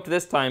 She hoped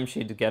this time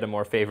she'd get a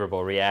more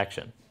favorable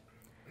reaction.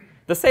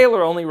 The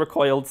sailor only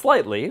recoiled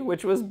slightly,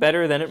 which was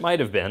better than it might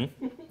have been.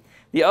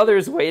 The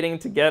others waiting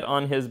to get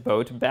on his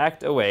boat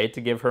backed away to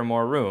give her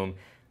more room,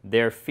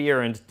 their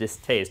fear and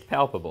distaste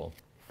palpable.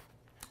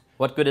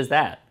 "What good is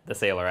that?" the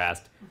sailor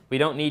asked. "We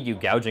don't need you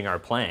gouging our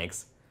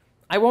planks."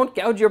 "I won't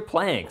gouge your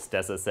planks,"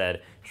 Dessa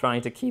said,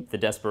 trying to keep the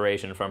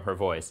desperation from her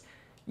voice.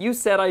 "You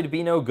said I'd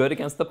be no good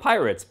against the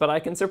pirates, but I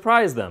can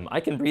surprise them. I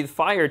can breathe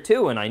fire,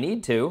 too, when I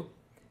need to."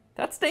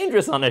 "That's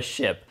dangerous on a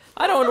ship.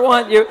 I don't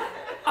want you—"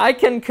 "I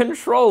can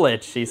control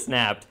it," she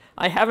snapped.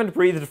 "I haven't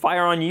breathed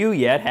fire on you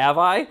yet, have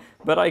I?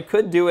 But I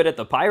could do it at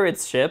the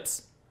pirates'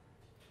 ships."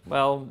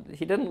 Well,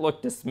 he didn't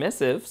look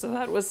dismissive, so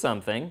that was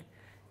something.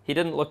 He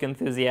didn't look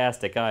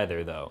enthusiastic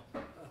either, though.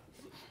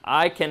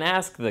 "I can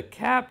ask the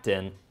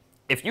captain."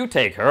 "If you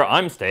take her,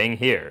 I'm staying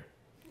here."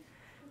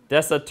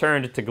 Dessa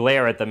turned to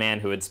glare at the man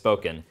who had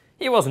spoken.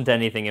 He wasn't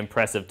anything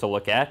impressive to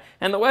look at,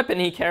 and the weapon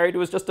he carried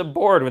was just a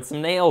board with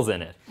some nails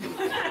in it.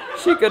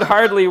 She could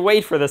hardly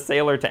wait for the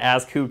sailor to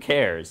ask who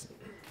cares.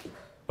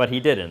 But he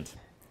didn't.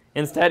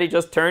 Instead, he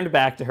just turned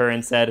back to her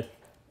and said,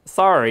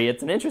 "Sorry,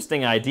 it's an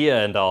interesting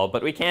idea and all,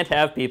 but we can't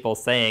have people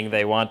saying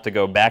they want to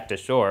go back to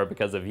shore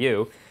because of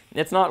you.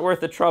 It's not worth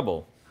the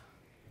trouble."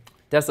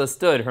 Dessa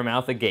stood, her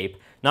mouth agape,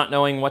 not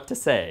knowing what to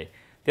say.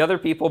 The other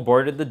people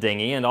boarded the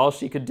dinghy, and all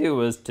she could do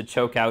was to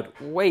choke out,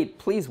 "Wait,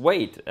 please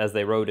wait," as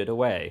they rowed it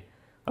away.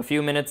 A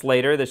few minutes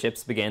later, the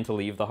ships began to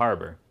leave the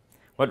harbor.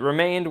 What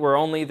remained were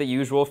only the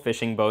usual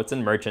fishing boats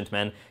and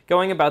merchantmen,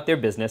 going about their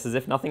business as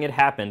if nothing had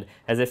happened,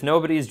 as if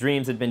nobody's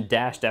dreams had been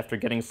dashed after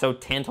getting so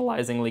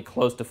tantalizingly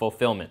close to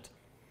fulfillment.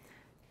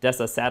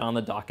 Dessa sat on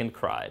the dock and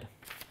cried.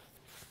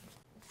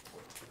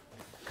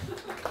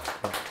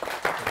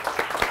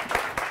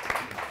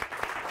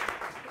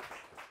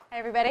 Hi,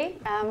 everybody.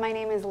 My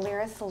name is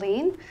Lyra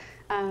Selene,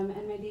 and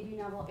my debut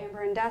novel,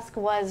 Amber and Dusk,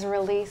 was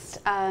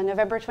released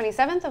November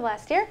 27th of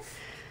last year.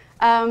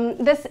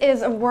 This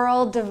is a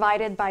world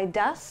divided by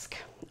dusk.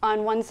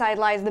 On one side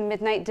lies the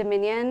Midnight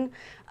Dominion,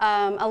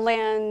 a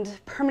land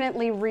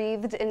permanently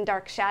wreathed in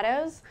dark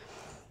shadows.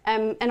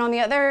 And on the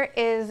other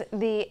is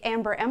the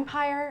Amber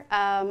Empire,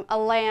 a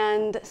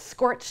land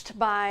scorched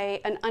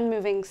by an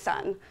unmoving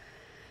sun.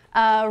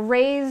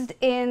 Raised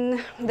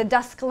in the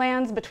dusk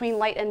lands between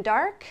light and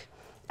dark,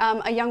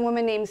 a young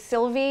woman named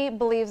Sylvie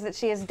believes that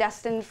she is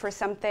destined for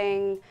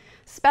something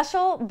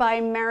special by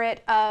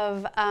merit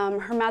of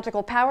her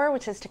magical power,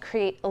 which is to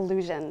create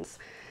illusions.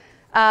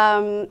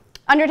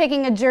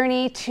 Undertaking a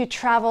journey to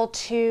travel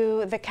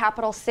to the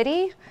capital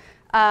city,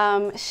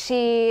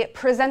 she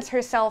presents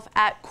herself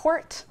at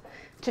court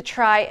to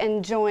try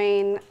and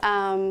join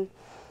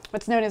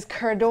what's known as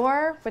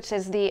Curdor, which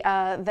is the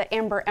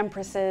Amber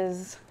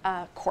Empress's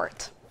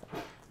court.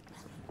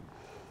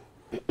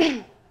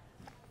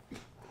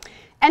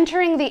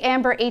 Entering the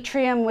Amber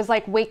Atrium was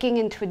like waking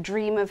into a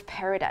dream of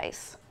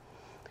paradise.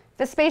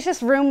 The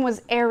spacious room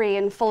was airy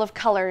and full of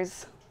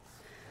colors.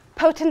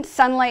 Potent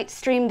sunlight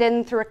streamed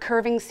in through a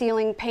curving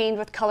ceiling paned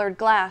with colored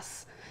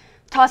glass,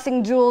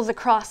 tossing jewels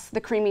across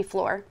the creamy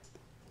floor.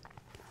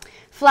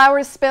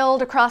 Flowers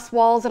spilled across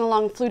walls and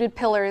along fluted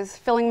pillars,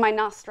 filling my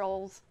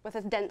nostrils with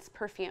a dense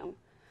perfume.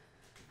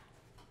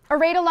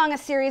 Arrayed along a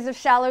series of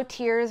shallow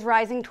tiers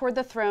rising toward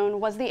the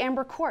throne was the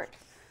Amber Court,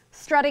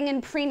 strutting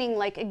and preening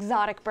like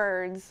exotic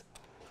birds.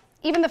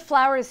 Even the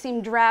flowers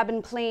seemed drab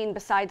and plain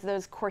besides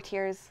those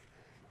courtiers.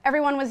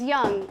 Everyone was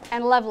young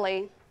and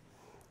lovely.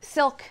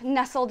 Silk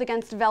nestled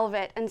against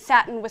velvet, and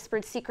satin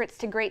whispered secrets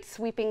to great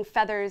sweeping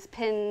feathers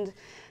pinned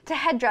to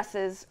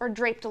headdresses or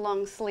draped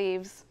along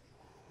sleeves.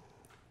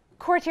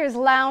 Courtiers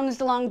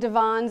lounged along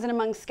divans and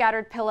among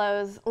scattered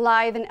pillows,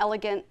 lithe and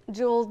elegant,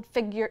 jeweled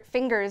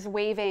fingers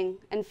waving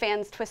and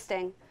fans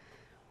twisting.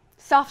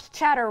 Soft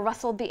chatter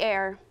rustled the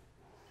air.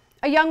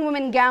 A young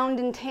woman gowned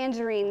in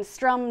tangerine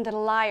strummed at a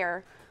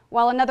lyre,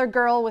 while another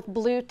girl with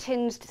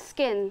blue-tinged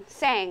skin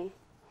sang.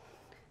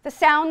 The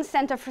sound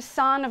sent a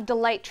frisson of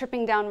delight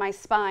tripping down my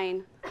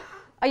spine.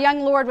 A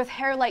young lord with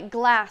hair like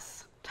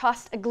glass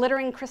tossed a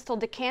glittering crystal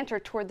decanter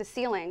toward the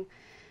ceiling,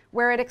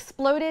 where it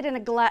exploded in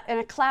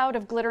a cloud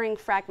of glittering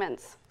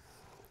fragments.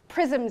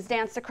 Prisms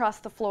danced across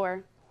the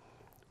floor.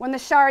 When the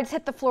shards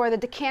hit the floor, the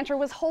decanter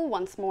was whole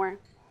once more.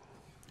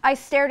 I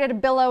stared at a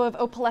billow of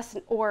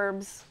opalescent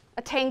orbs,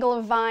 a tangle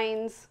of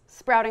vines,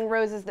 sprouting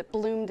roses that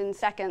bloomed in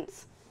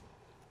seconds.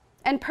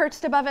 And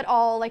perched above it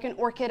all, like an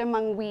orchid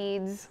among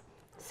weeds,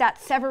 sat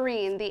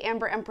Severine, the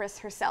Amber Empress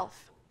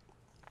herself.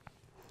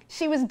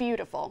 She was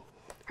beautiful.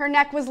 Her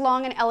neck was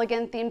long and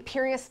elegant, the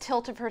imperious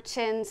tilt of her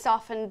chin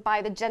softened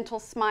by the gentle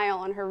smile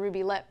on her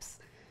ruby lips.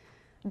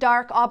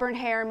 Dark auburn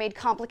hair made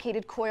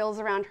complicated coils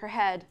around her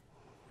head.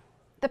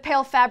 The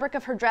pale fabric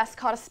of her dress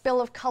caught a spill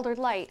of colored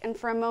light, and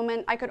for a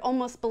moment I could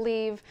almost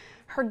believe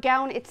her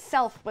gown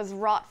itself was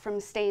wrought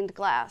from stained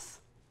glass.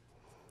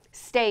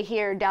 "Stay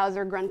here,"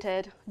 Dowser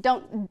grunted.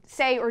 "Don't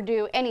say or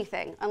do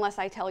anything unless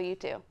I tell you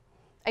to."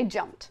 I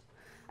jumped.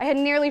 I had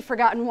nearly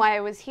forgotten why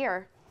I was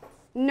here.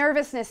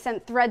 Nervousness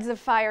sent threads of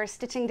fire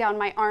stitching down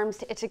my arms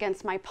to itch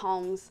against my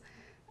palms.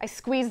 I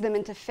squeezed them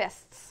into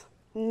fists.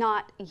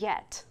 Not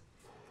yet.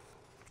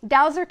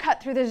 Dowser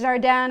cut through the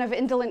jardin of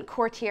indolent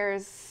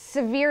courtiers,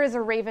 severe as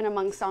a raven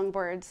among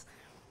songbirds.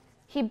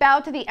 He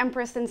bowed to the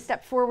Empress and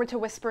stepped forward to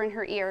whisper in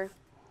her ear.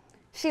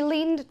 She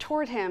leaned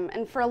toward him,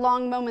 and for a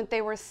long moment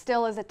they were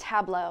still as a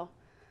tableau.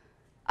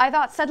 I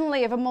thought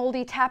suddenly of a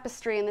moldy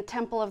tapestry in the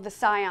Temple of the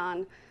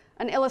Scion,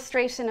 an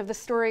illustration of the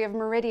story of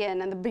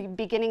Meridian and the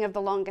beginning of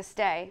the longest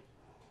day.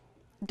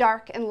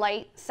 Dark and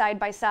light, side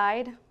by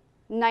side.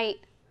 Night,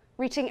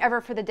 reaching ever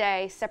for the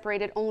day,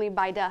 separated only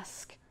by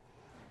dusk.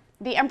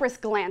 The Empress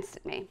glanced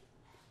at me.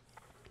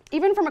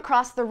 Even from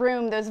across the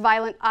room, those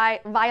violet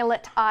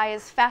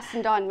eyes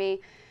fastened on me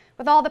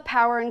with all the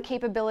power and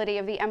capability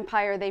of the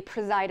empire they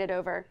presided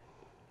over.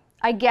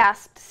 I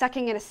gasped,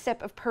 sucking in a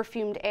sip of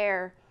perfumed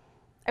air.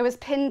 I was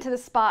pinned to the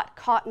spot,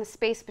 caught in the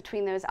space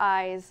between those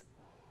eyes.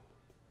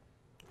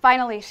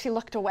 Finally, she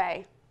looked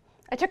away.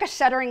 I took a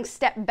shuddering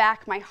step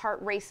back, my heart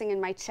racing in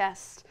my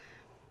chest.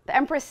 The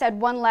Empress said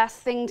one last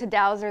thing to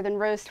Dowser, then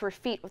rose to her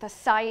feet with a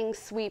sighing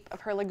sweep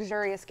of her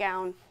luxurious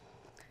gown.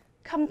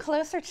 "Come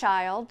closer,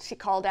 child," she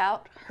called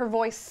out, her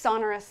voice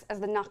sonorous as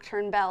the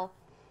nocturne bell.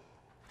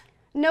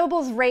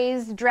 Nobles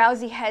raised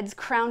drowsy heads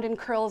crowned in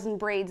curls and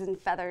braids and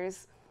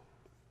feathers.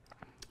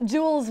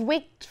 Jewels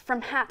winked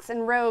from hats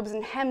and robes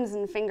and hems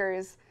and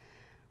fingers.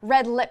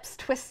 Red lips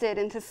twisted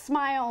into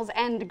smiles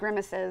and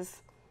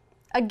grimaces.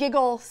 A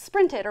giggle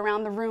sprinted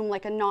around the room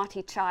like a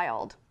naughty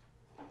child.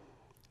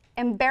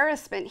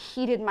 Embarrassment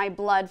heated my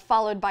blood,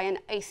 followed by an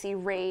icy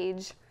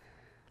rage.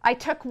 I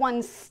took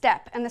one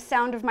step, and the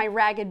sound of my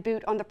ragged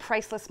boot on the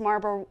priceless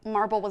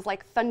marble was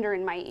like thunder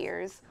in my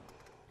ears.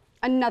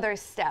 Another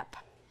step.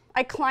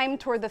 I climbed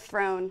toward the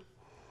throne.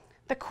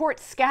 The court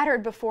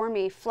scattered before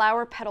me,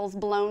 flower petals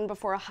blown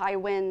before a high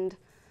wind.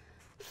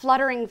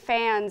 Fluttering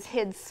fans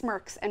hid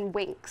smirks and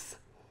winks.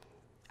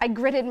 I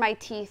gritted my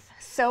teeth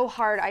so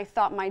hard I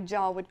thought my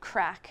jaw would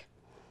crack.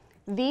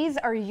 "These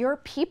are your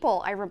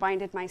people," I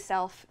reminded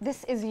myself.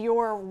 "This is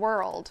your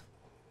world."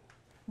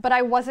 But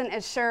I wasn't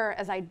as sure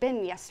as I'd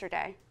been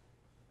yesterday.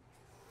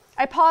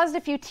 I paused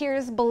a few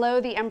tiers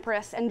below the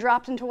Empress and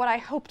dropped into what I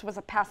hoped was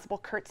a passable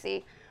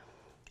curtsy.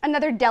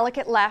 Another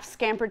delicate laugh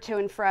scampered to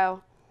and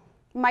fro.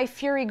 My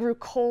fury grew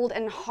cold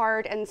and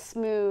hard and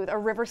smooth, a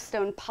river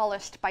stone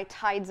polished by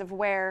tides of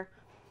wear.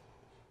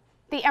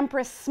 The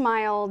Empress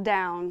smiled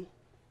down.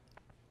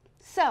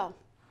 "So,"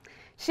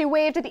 she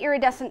waved at the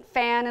iridescent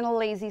fan in a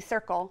lazy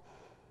circle.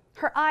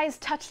 Her eyes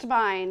touched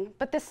mine,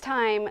 but this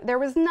time there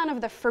was none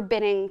of the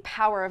forbidding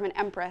power of an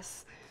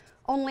empress,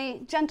 only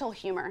gentle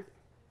humor.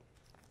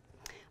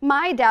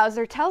 "My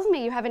Dowser tells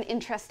me you have an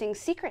interesting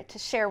secret to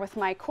share with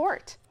my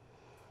court."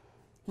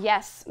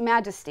 "Yes,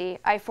 Majesty,"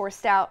 I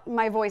forced out,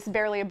 my voice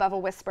barely above a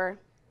whisper.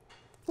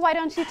 "Why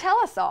don't you tell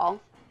us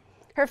all?"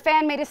 Her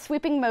fan made a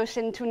sweeping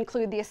motion to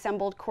include the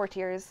assembled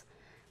courtiers.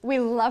 "We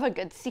love a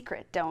good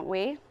secret, don't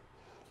we?"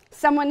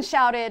 Someone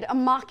shouted a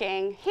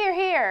mocking, "Hear,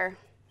 hear!"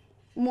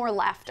 More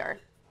laughter.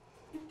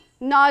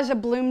 Nausea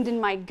bloomed in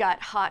my gut,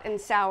 hot and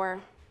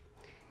sour.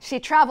 "She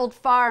traveled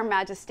far,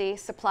 Majesty,"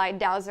 supplied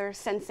Dowser,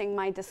 sensing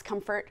my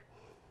discomfort.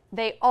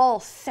 "They all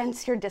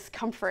sense your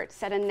discomfort,"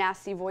 said a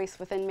nasty voice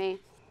within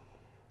me.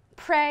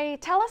 "Pray,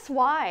 tell us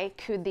why,"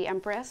 cooed the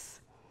Empress.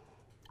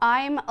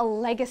 "I'm a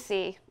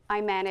legacy," I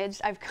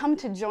managed. "I've come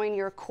to join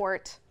your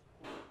court."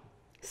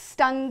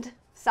 Stunned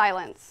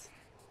silence.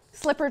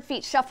 Slippered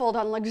feet shuffled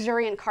on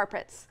luxuriant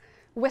carpets.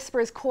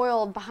 Whispers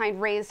coiled behind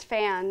raised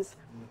fans.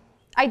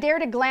 I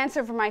dared a glance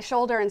over my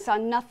shoulder and saw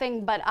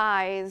nothing but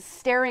eyes,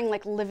 staring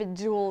like livid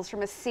jewels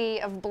from a sea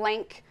of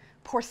blank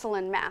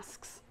porcelain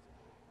masks.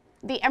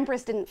 The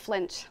Empress didn't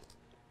flinch.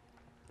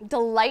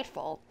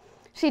 "Delightful."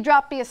 She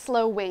dropped me a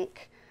slow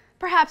wink.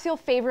 "Perhaps you'll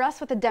favor us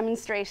with a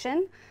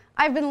demonstration.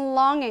 I've been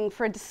longing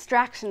for a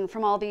distraction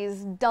from all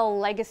these dull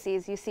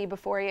legacies you see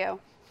before you."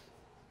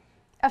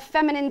 A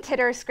feminine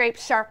titter scraped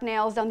sharp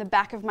nails down the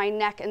back of my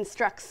neck and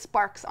struck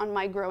sparks on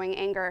my growing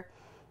anger.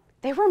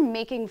 They were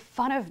making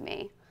fun of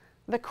me.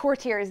 The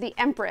courtiers, the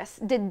Empress.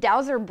 Did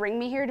Dowser bring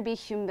me here to be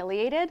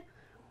humiliated?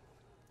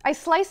 I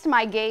sliced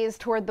my gaze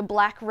toward the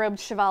black-robed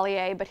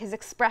chevalier, but his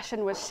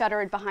expression was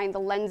shuttered behind the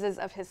lenses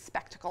of his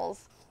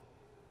spectacles.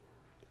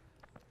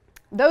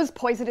 "Those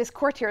poisonous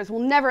courtiers will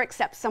never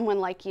accept someone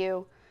like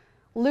you."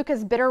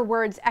 Luca's bitter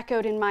words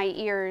echoed in my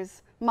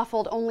ears,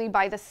 muffled only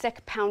by the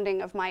sick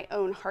pounding of my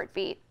own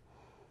heartbeat.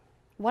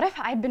 What if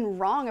I'd been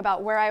wrong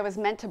about where I was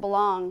meant to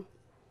belong?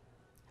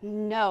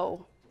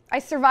 No. I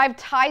survived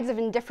tides of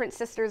indifferent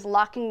sisters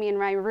locking me in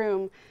my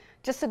room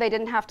just so they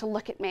didn't have to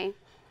look at me.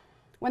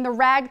 When the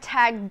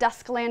ragtag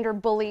Dusklander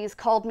bullies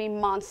called me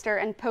monster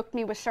and poked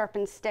me with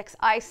sharpened sticks,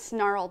 I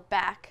snarled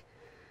back.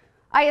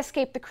 I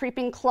escaped the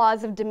creeping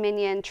claws of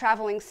dominion,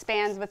 traveling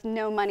spans with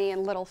no money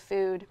and little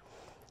food.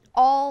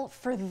 All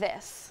for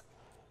this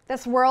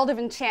world of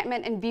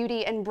enchantment and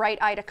beauty and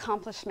bright-eyed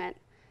accomplishment.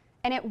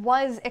 And it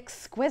was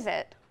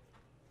exquisite.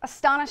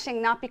 Astonishing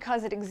not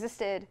because it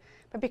existed,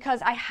 but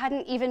because I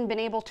hadn't even been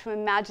able to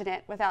imagine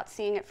it without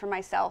seeing it for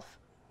myself.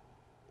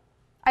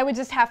 I would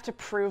just have to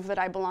prove that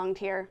I belonged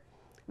here,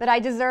 that I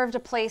deserved a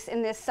place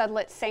in this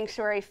sunlit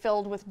sanctuary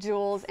filled with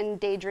jewels and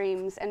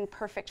daydreams and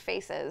perfect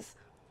faces.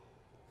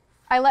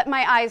 I let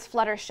my eyes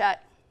flutter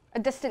shut. A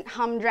distant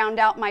hum drowned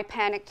out my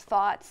panicked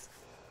thoughts.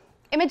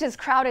 Images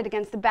crowded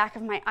against the back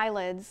of my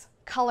eyelids,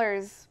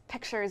 colors,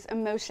 pictures,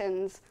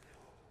 emotions.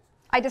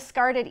 I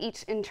discarded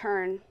each in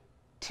turn,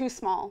 too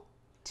small,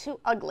 too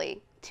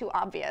ugly, too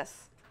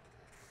obvious,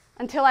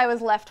 until I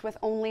was left with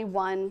only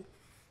one.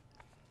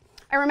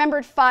 I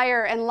remembered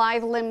fire and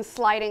lithe limbs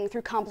sliding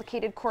through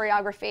complicated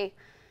choreography,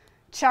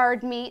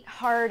 charred meat,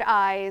 hard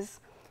eyes,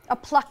 a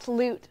plucked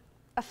lute,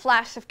 a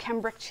flash of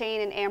cambric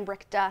chain and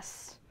ambric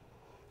dust,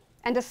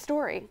 and a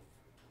story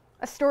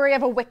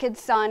of a wicked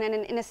sun and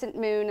an innocent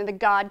moon and the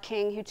god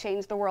king who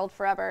changed the world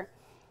forever.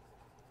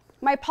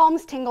 My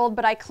palms tingled,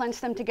 but I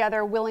clenched them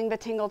together, willing the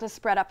tingle to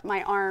spread up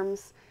my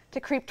arms, to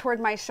creep toward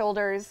my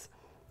shoulders,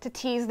 to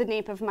tease the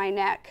nape of my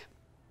neck.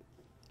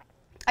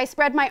 I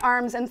spread my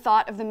arms and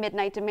thought of the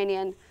Midnight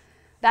Dominion,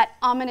 that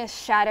ominous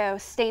shadow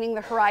staining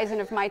the horizon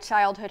of my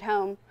childhood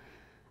home.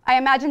 I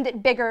imagined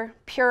it bigger,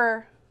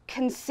 purer,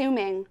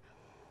 consuming.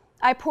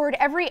 I poured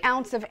every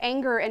ounce of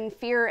anger and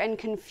fear and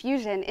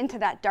confusion into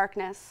that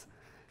darkness.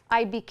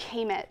 I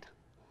became it.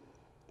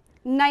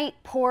 Night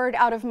poured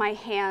out of my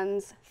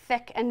hands,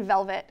 thick and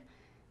velvet,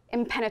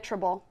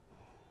 impenetrable.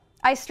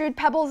 I strewed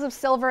pebbles of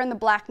silver in the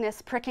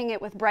blackness, pricking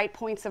it with bright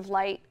points of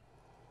light.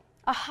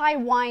 A high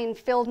whine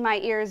filled my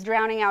ears,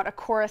 drowning out a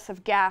chorus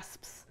of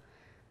gasps.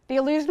 The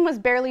illusion was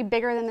barely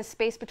bigger than the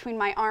space between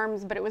my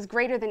arms, but it was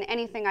greater than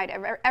anything I'd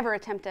ever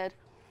attempted.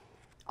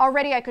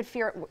 Already I could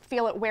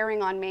feel it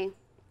wearing on me.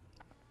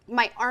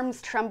 My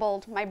arms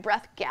trembled, my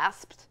breath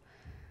gasped.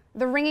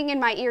 The ringing in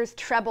my ears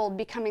trebled,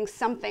 becoming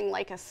something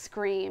like a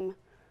scream.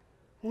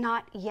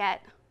 Not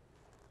yet.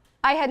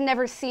 I had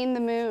never seen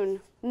the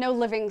moon. No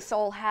living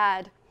soul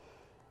had.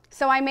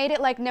 So I made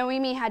it like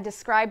Noemi had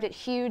described it,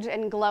 huge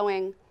and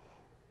glowing.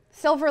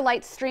 Silver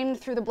light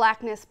streamed through the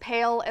blackness,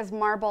 pale as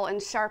marble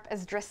and sharp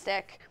as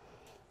dristic.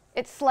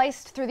 It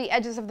sliced through the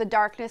edges of the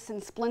darkness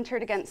and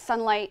splintered against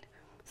sunlight,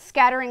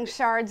 scattering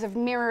shards of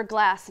mirror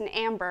glass and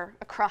amber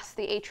across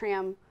the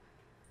atrium.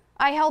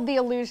 I held the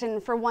illusion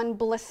for one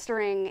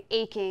blistering,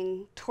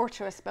 aching,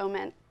 tortuous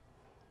moment,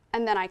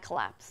 and then I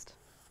collapsed.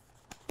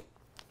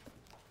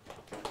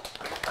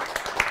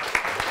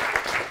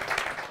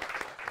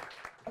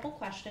 Couple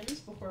questions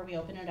before we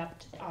open it up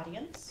to the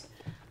audience.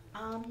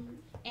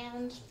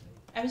 And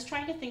I was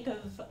trying to think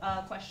of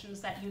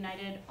questions that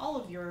united all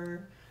of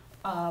your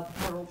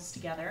worlds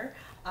together,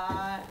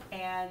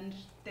 and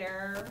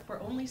there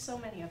were only so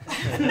many of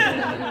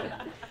them.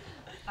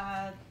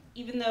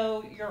 Even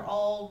though you're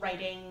all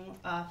writing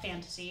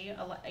fantasy,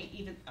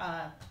 even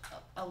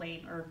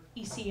Elaine or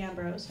E.C.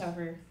 Ambrose,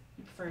 however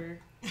you prefer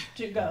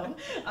to go,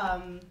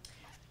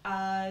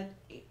 the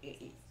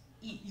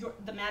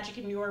magic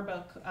in your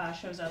book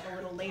shows up a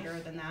little later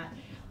than that.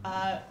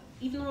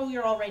 Even though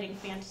you're all writing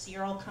fantasy,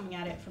 you're all coming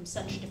at it from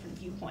such different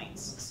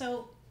viewpoints.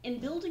 So in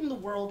building the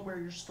world where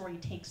your story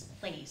takes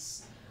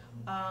place,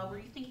 were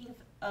you thinking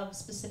of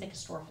specific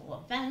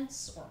historical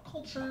events or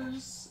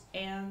cultures?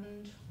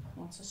 And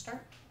who wants to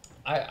start?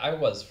 I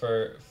was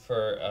for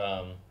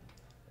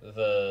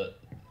the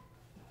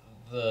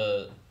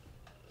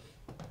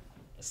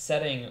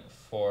setting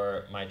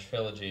for my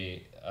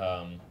trilogy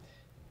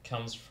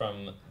comes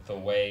from the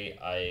way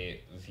I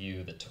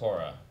view the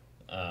Torah,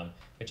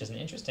 which is an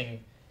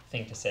interesting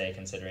thing to say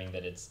considering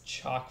that it's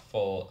chock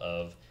full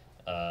of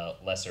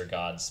lesser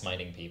gods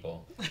smiting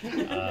people,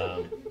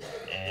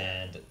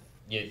 and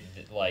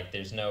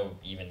there's no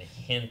even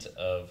hint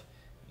of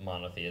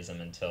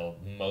monotheism until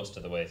most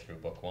of the way through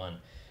book one.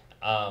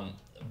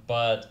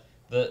 But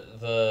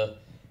the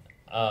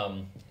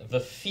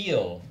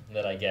feel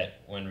that I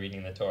get when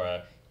reading the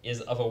Torah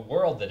is of a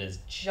world that is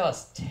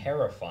just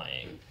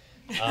terrifying,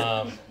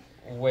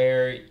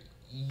 where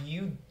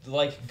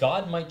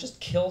God might just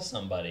kill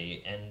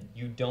somebody and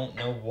you don't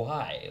know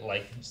why.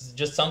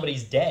 Just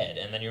somebody's dead,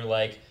 and then you're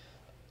like,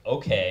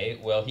 okay,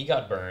 well, he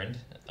got burned.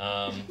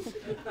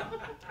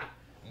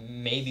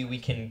 Maybe we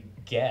can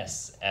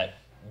guess at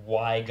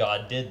why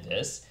God did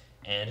this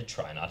and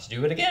try not to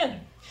do it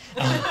again.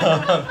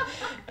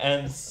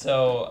 And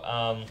so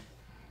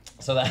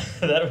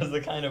that was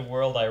the kind of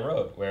world I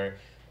wrote,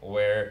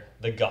 where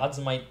the gods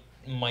might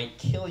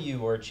kill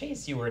you or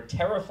chase you or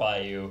terrify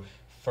you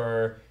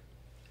for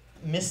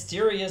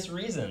mysterious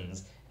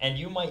reasons, and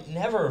you might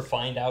never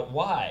find out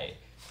why.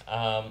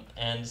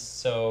 And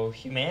so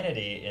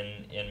humanity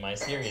in my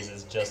series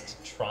is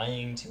just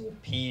trying to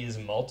appease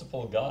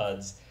multiple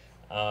gods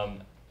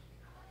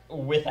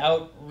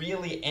without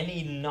really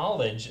any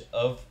knowledge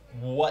of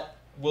what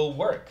will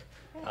work.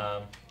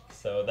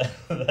 So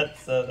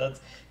that's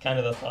kind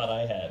of the thought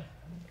I had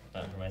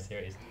for my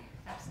series.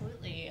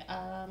 Absolutely.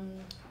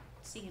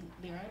 See,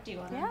 Lyra, do you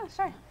want to? Yeah,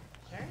 sure.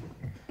 Sure.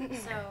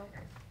 So,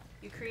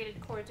 you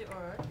created Cour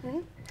d'Or. Mm-hmm.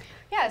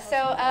 Yeah.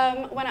 So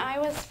when I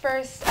was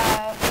first,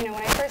 when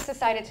I first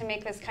decided to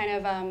make this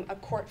kind of a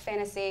court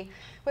fantasy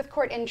with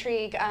court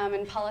intrigue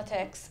and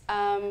politics,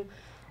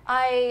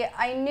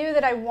 I knew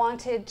that I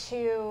wanted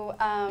to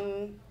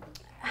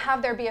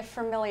have there be a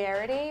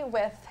familiarity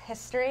with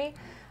history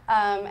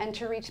and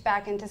to reach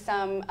back into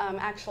some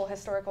actual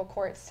historical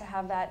courts to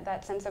have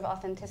that sense of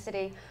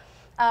authenticity.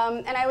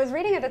 And I was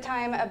reading at the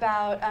time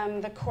about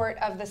the court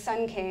of the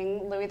Sun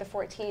King, Louis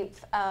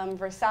XIV,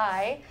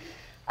 Versailles.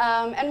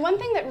 And one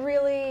thing that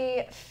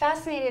really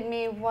fascinated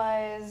me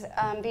was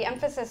the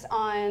emphasis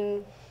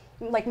on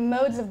like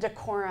modes of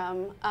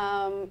decorum.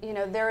 You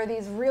know, there are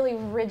these really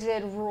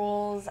rigid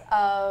rules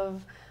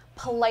of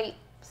polite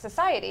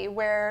society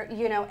where,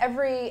 you know,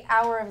 every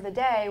hour of the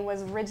day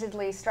was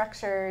rigidly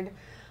structured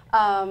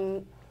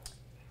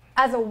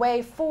as a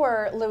way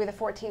for Louis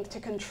XIV to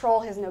control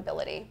his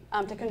nobility,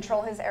 to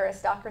control his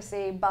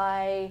aristocracy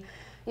by,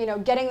 you know,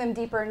 getting them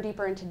deeper and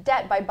deeper into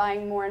debt by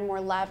buying more and more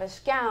lavish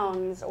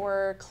gowns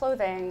or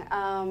clothing,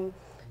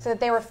 so that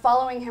they were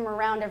following him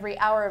around every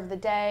hour of the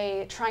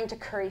day, trying to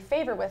curry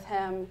favor with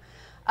him.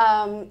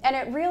 And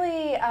it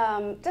really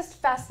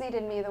just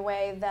fascinated me the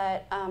way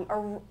that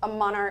a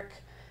monarch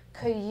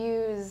could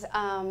use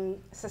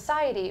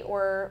society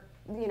or,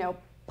 you know,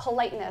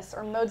 politeness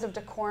or modes of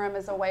decorum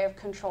as a way of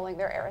controlling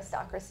their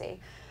aristocracy.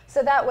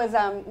 So that was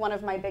one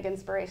of my big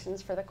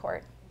inspirations for the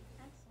court.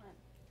 Excellent.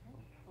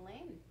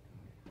 Elaine?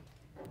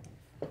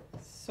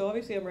 So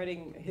obviously I'm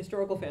writing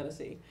historical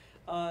fantasy.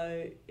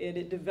 And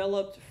it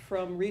developed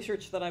from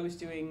research that I was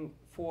doing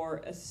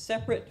for a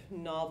separate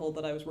novel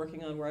that I was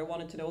working on where I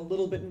wanted to know a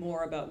little bit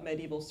more about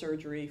medieval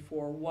surgery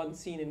for one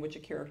scene in which a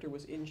character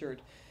was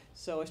injured.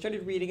 So I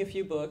started reading a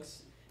few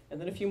books, and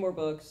then a few more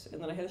books,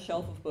 and then I had a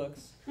shelf of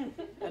books.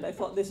 And I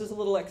thought, this is a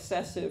little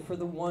excessive for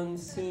the one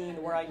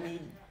scene where I need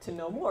to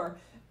know more.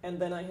 And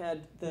then I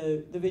had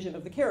the vision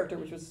of the character,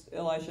 which was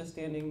Elisha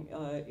standing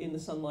in the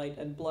sunlight,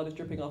 and blood is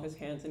dripping off his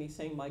hands, and he's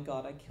saying, "My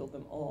God, I killed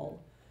them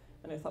all."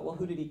 And I thought, well,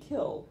 who did he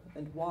kill,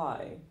 and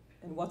why,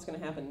 and what's going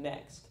to happen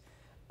next?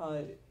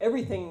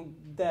 Everything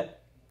that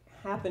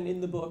happened in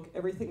the book,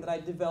 everything that I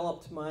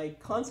developed my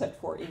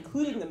concept for,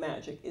 including the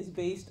magic, is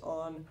based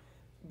on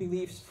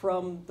beliefs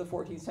from the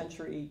 14th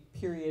century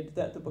period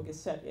that the book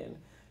is set in.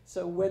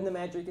 So when the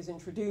magic is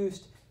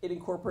introduced, it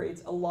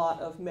incorporates a lot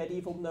of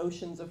medieval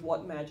notions of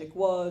what magic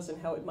was and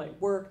how it might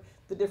work,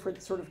 the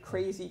different sort of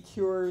crazy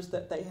cures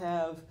that they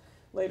have.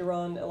 Later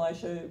on,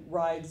 Elisha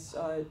rides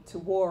to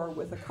war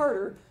with a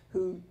carter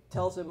who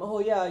tells him, oh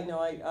yeah, you know,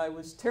 I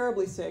was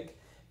terribly sick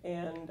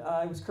and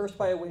I was cursed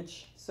by a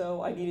witch,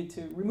 so I needed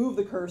to remove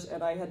the curse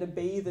and I had to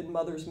bathe in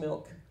mother's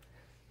milk.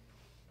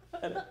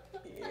 And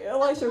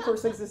Elisha, of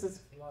course, thinks this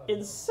is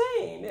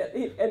insane.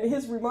 And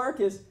his remark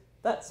is,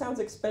 that sounds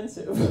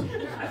expensive.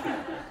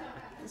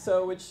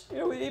 So, which, you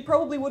know, it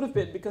probably would have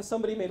been because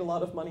somebody made a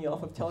lot of money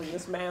off of telling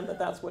this man that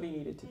that's what he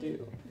needed to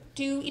do.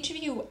 Do each of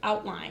you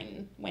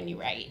outline when you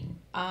write?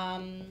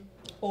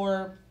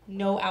 Or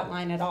no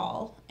outline at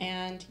all?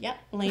 And yeah,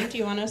 Elaine, do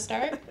you want to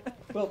start?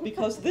 Well,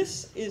 because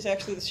this is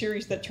actually the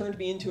series that turned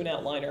me into an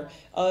outliner.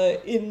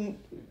 In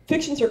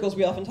fiction circles,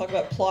 we often talk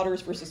about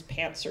plotters versus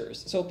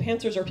pantsers. So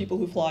pantsers are people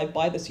who fly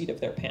by the seat of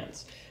their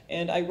pants.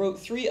 And I wrote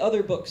 3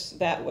 other books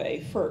that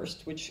way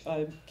first, which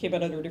came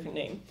out under a different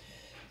name.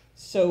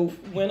 So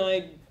when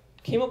I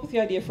came up with the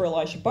idea for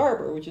Elisha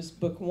Barber, which is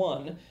book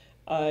 1,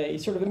 I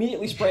sort of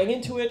immediately sprang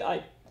into it.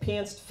 I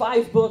pantsed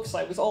 5 books.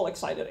 I was all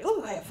excited.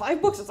 Oh, I have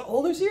 5 books. It's a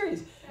whole new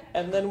series.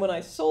 And then when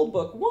I sold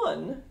book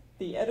 1,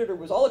 the editor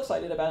was all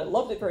excited about it,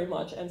 loved it very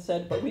much, and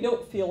said, but we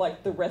don't feel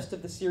like the rest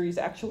of the series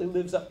actually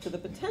lives up to the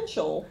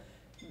potential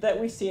that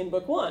we see in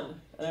book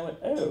 1. And I went,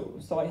 oh,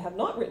 so I have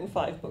not written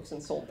 5 books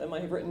and sold them. I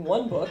have written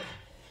 1 book,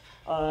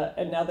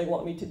 and now they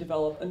want me to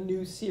develop a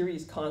new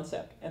series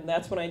concept. And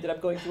that's when I ended up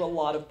going through a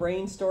lot of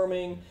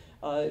brainstorming,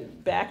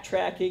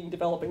 backtracking,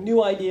 developing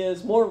new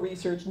ideas, more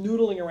research,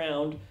 noodling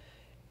around,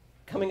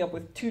 coming up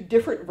with 2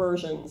 different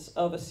versions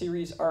of a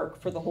series arc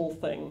for the whole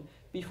thing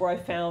before I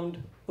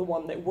found the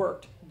one that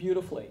worked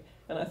beautifully.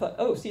 And I thought,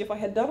 oh, see, if I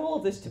had done all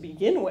of this to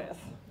begin with,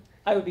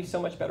 I would be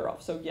so much better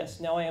off. So yes,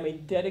 now I am a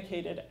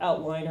dedicated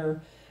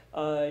outliner.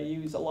 I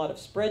use a lot of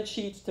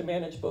spreadsheets to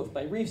manage both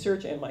my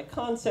research and my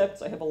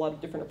concepts. I have a lot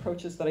of different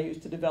approaches that I use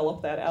to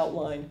develop that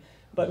outline.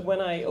 But when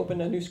I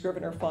open a new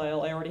Scrivener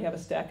file, I already have a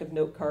stack of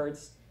note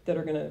cards that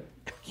are going to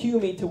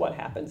cue me to what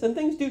happens. And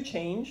things do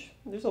change.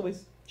 There's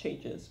always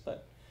changes,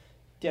 but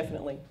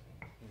definitely.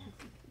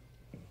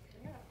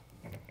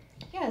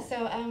 Yeah,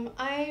 so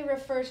I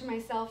refer to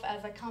myself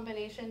as a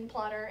combination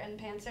plotter and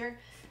pantser.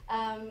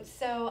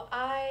 So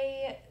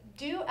I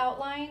do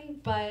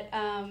outline, but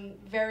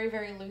very,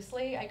 very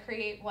loosely. I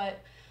create what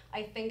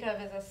I think of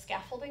as a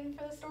scaffolding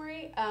for the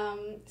story.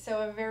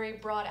 So a very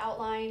broad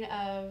outline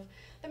of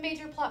the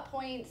major plot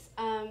points,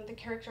 the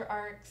character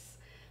arcs,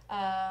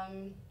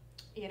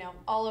 you know,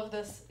 all of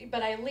this,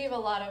 but I leave a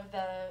lot of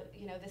the,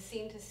 you know, the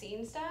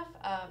scene-to-scene stuff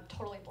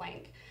totally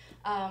blank,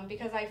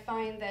 because I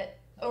find that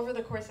over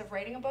the course of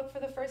writing a book for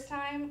the first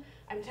time,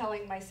 I'm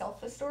telling myself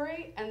the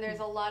story, and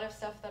there's a lot of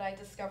stuff that I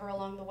discover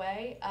along the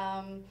way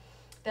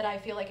that I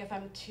feel like if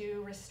I'm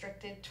too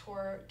restricted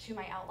to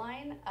my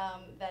outline,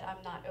 that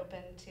I'm not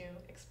open to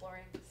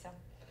exploring. So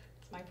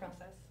it's my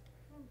process.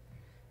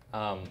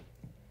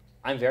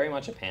 I'm very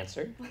much a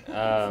pantser.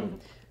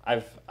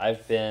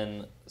 I've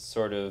been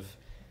sort of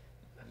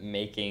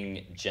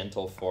making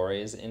gentle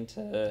forays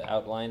into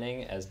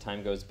outlining as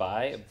time goes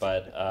by,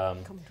 but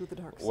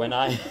when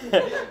I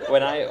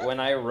when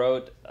I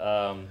wrote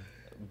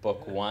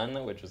book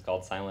 1, which was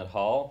called Silent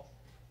Hall,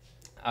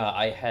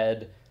 I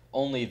had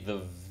only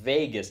the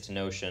vaguest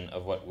notion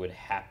of what would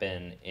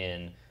happen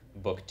in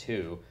book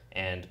 2,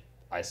 and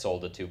I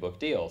sold a 2-book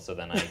deal, so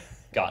then I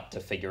got to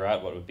figure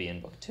out what would be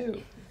in book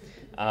 2.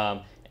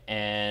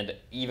 And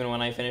even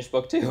when I finished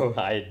book 2,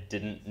 I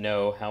didn't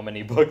know how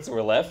many books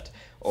were left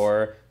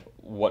or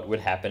what would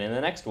happen in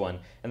the next one.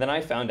 And then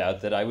I found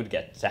out that I would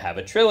get to have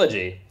a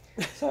trilogy.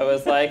 So I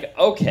was like,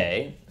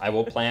 okay, I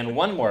will plan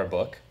 1 more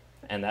book,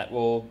 and that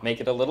will make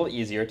it a little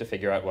easier to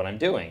figure out what I'm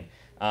doing.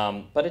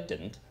 But it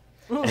didn't.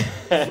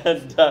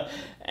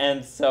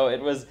 And so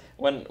it was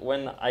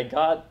when I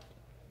got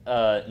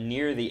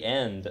near the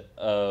end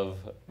of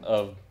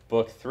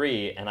book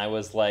 3, and I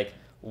was like,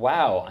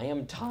 wow, I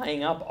am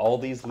tying up all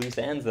these loose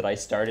ends that I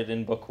started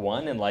in book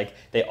 1, and like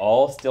they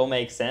all still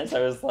make sense.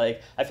 I was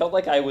like, I felt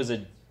like I was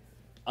a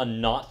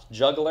knot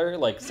juggler,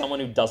 like someone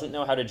who doesn't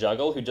know how to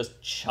juggle, who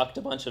just chucked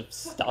a bunch of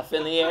stuff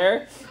in the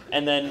air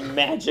and then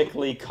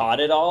magically caught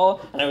it all.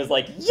 And I was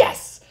like,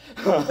 yes!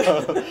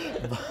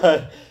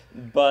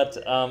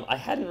 but I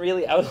hadn't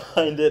really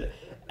outlined it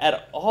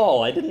at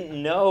all. I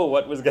didn't know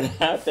what was going to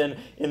happen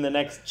in the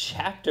next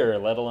chapter,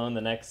 let alone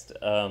the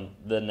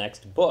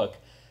next book.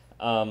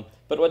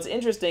 But what's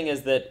interesting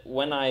is that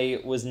when I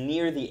was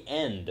near the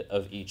end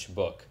of each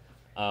book,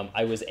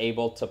 I was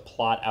able to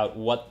plot out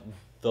what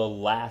the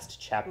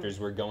last chapters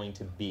were going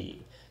to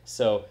be.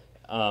 So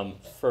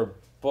for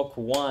book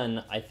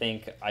 1, I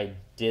think I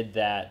did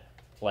that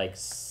like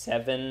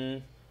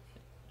 7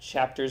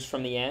 chapters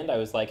from the end. I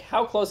was like,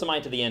 how close am I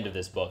to the end of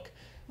this book?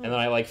 And then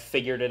I like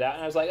figured it out,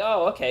 and I was like,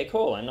 oh, okay,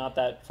 cool, I'm not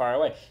that far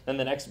away. Then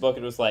the next book,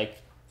 it was like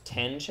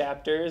 10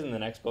 chapters, and the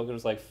next book it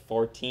was like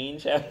 14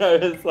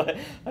 chapters.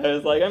 I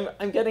was like,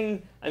 I'm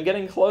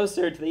getting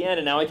closer to the end,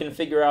 and now I can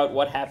figure out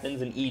what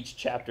happens in each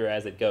chapter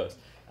as it goes.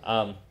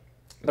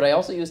 But I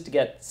also used to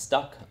get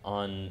stuck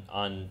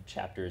on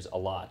chapters a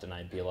lot, and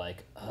I'd be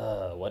like,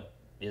 what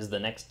is the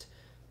next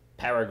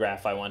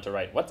paragraph I want to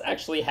write? What's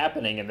actually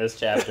happening in this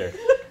chapter?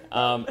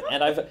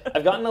 And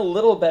I've gotten a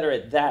little better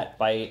at that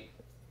by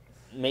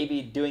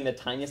maybe doing the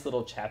tiniest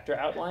little chapter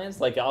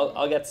outlines. Like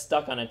I'll get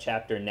stuck on a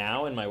chapter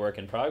now in my work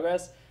in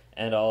progress,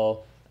 and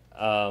I'll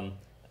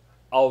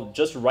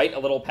just write a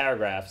little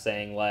paragraph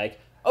saying like,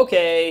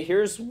 okay,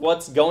 here's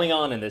what's going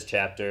on in this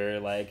chapter.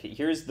 Like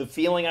here's the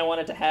feeling I want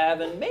it to have,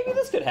 and maybe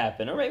this could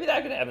happen, or maybe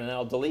that could happen, and then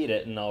I'll delete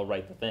it and I'll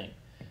write the thing.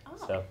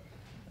 Oh. So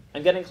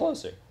I'm getting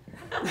closer.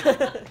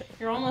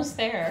 You're almost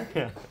there.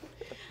 Yeah.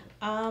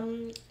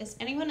 Does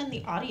anyone in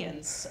the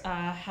audience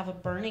have a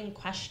burning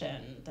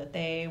question that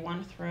they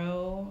want to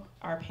throw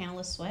our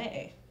panelists'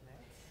 way?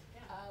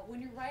 When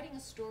you're writing a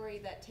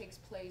story that takes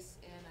place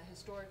in a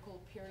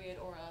historical period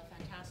or a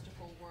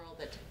fantastical world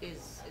that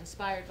is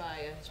inspired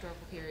by a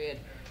historical period,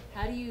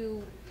 how do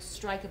you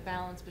strike a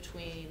balance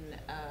between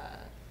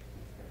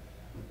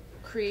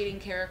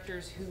creating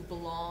characters who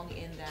belong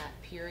in that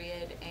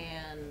period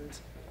and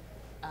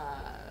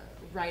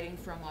writing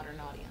for a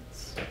modern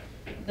audience?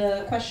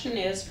 The question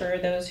is, for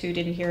those who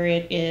didn't hear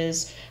it,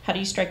 is how do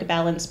you strike a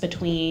balance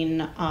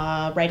between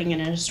writing in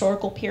a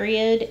historical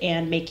period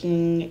and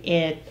making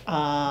it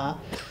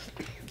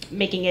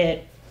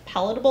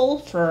palatable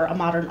for a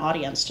modern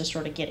audience to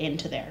sort of get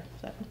into there?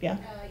 Yeah,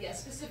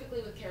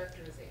 specifically with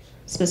characterization.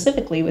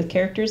 Specifically with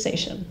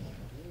characterization.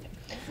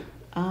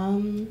 I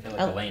feel like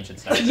Elaine should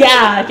start.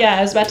 Yeah,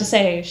 I was about to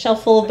say,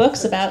 shelf full of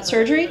books about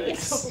surgery.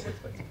 Yes.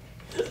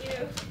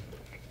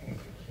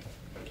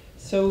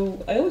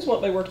 So I always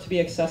want my work to be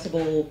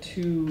accessible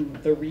to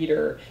the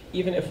reader,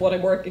 even if what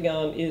I'm working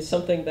on is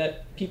something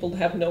that people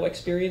have no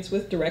experience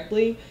with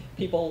directly.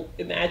 People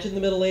imagine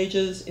the Middle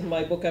Ages. In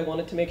my book, I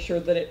wanted to make sure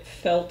that it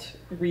felt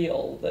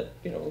real, that,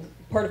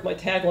 part of my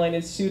tagline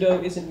is pseudo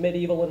isn't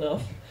medieval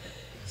enough.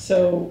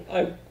 So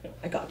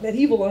I got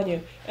medieval on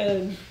you.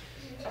 And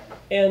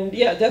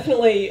yeah,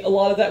 definitely a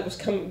lot of that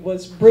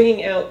was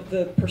bringing out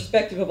the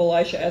perspective of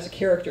Elisha as a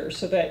character,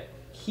 so that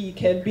he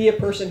can be a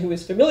person who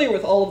is familiar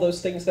with all of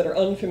those things that are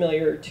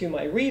unfamiliar to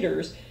my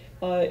readers,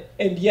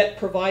 and yet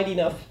provide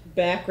enough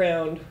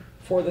background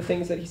for the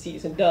things that he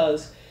sees and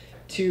does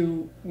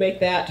to make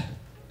that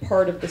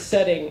part of the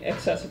setting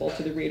accessible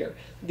to the reader.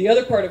 The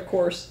other part, of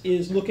course,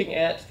 is looking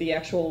at the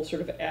actual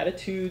sort of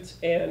attitudes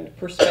and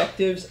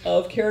perspectives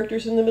of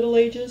characters in the Middle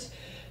Ages.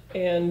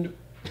 And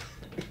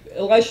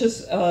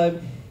Elisha's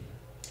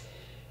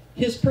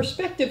his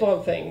perspective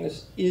on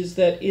things is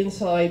that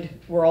inside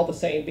we're all the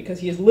same, because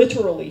he is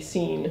literally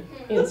seen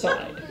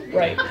inside,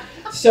 right?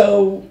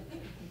 So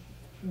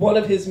one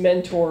of his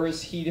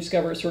mentors, he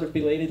discovers sort of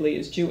belatedly,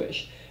 is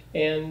Jewish.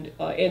 And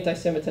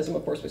anti-Semitism,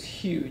 of course, was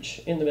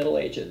huge in the Middle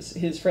Ages.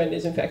 His friend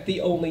is, in fact,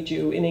 the only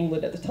Jew in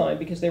England at the time,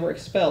 because they were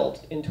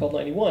expelled in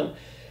 1291.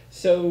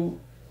 So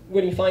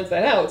when he finds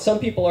that out, some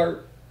people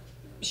are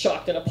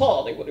shocked and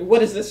appalled. Like,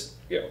 what is this,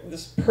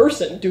 this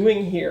person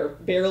doing here?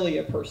 Barely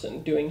a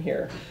person doing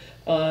here.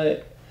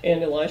 And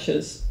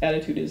Elisha's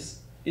attitude is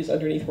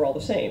underneath, we're all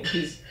the same.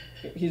 He's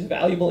a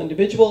valuable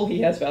individual.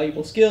 He has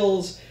valuable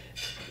skills,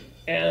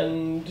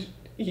 and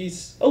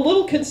he's a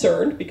little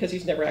concerned because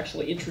he's never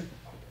actually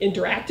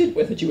interacted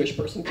with a Jewish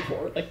person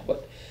before. Like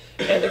what?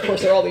 And of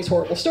course, there are all these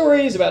horrible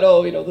stories about,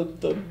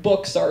 the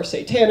books are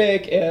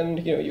satanic, and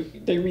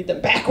they read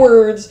them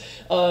backwards.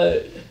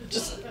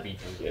 Just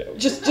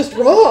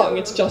wrong.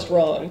 It's just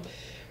wrong.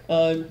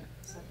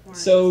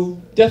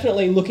 So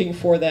definitely looking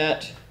for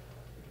that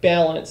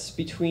balance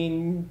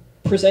between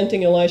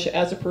presenting Elisha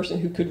as a person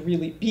who could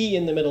really be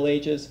in the Middle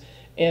Ages,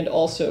 and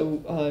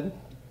also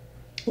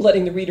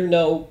letting the reader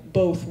know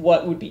both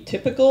what would be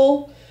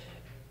typical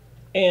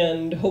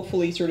and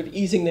hopefully sort of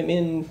easing them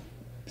in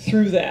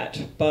through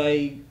that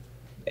by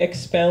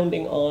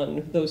expounding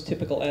on those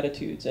typical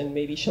attitudes and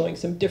maybe showing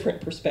some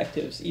different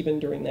perspectives even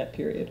during that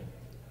period.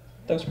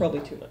 That was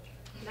probably too much.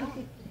 No,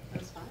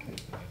 that's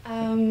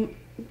fine.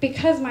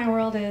 Because my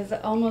world is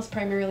almost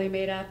primarily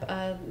made up,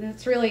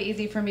 it's really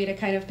easy for me to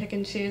kind of pick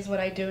and choose what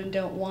I do and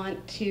don't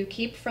want to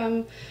keep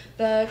from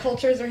the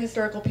cultures or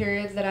historical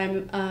periods that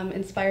I'm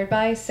inspired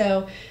by.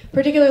 So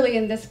particularly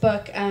in this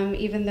book,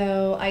 even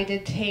though I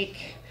did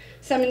take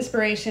some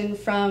inspiration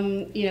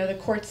from the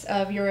courts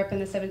of Europe in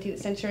the 17th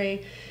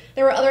century,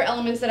 there were other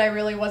elements that I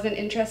really wasn't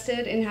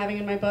interested in having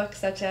in my book,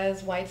 such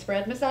as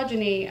widespread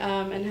misogyny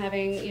and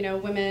having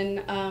women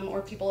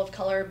or people of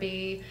color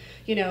be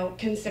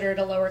considered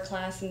a lower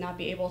class and not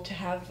be able to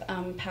have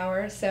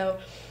power. So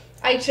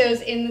I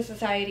chose in the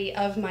society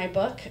of my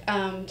book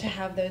to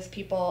have those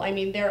people. I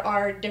mean, there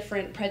are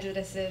different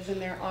prejudices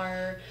and there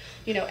are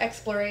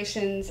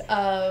explorations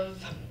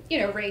of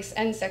race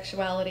and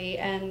sexuality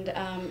and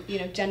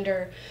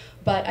gender,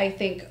 but I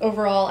think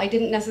overall I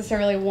didn't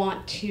necessarily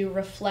want to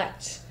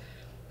reflect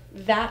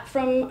that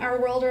from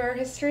our world or our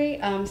history,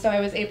 so I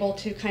was able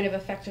to kind of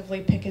effectively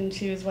pick and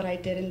choose what I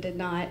did and did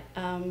not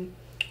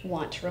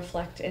want to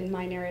reflect in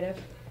my narrative.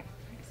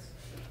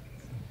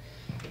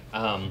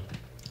 I'm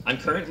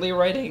currently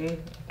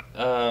writing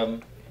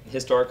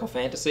historical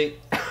fantasy,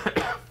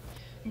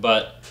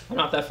 but I'm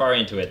not that far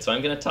into it, so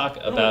I'm going to talk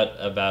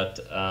about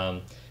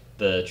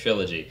the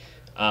trilogy.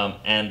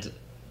 And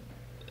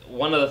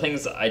one of the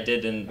things I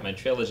did in my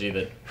trilogy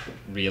that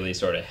really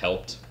sort of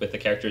helped with the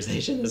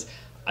characterization is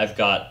I've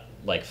got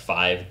like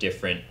 5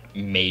 different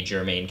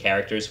major main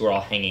characters who are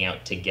all hanging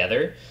out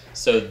together,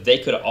 so they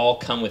could all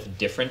come with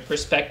different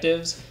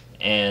perspectives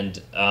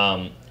and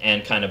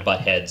kind of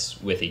butt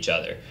heads with each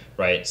other,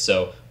 right?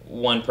 So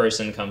one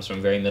person comes from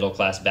a very middle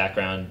class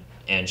background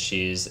and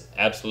she's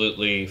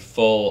absolutely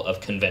full of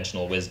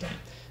conventional wisdom,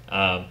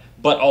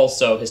 but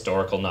also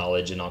historical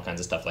knowledge and all kinds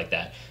of stuff like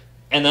that.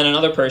 And then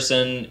another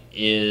person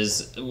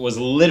was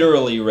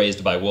literally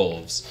raised by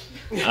wolves.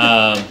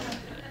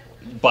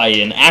 By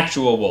an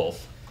actual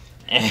wolf,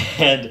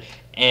 and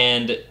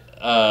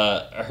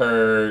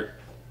her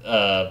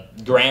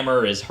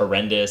grammar is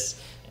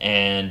horrendous,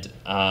 and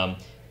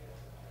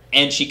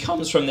she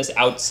comes from this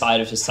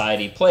outside of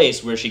society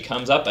place where she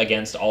comes up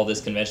against all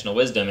this conventional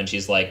wisdom, and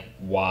she's like,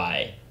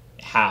 why,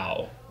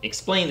 how,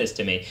 explain this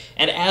to me.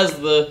 And as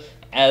the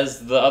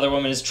other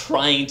woman is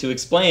trying to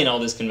explain all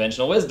this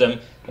conventional wisdom,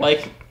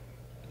 like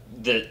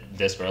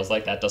this girl's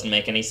like, that doesn't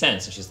make any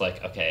sense, and she's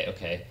like,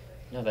 okay.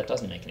 No, that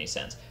doesn't make any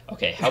sense.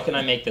 Okay, how can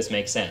I make this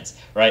make sense,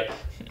 right?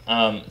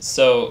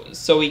 So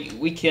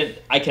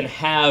I can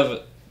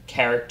have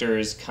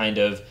characters kind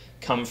of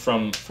come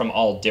from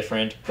all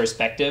different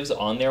perspectives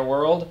on their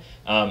world,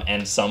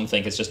 and some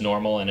think it's just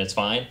normal and it's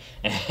fine,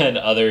 and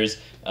others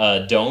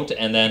don't.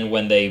 And then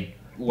when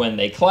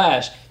they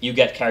clash, you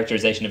get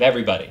characterization of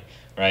everybody,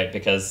 right?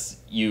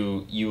 Because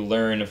you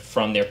learn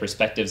from their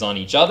perspectives on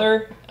each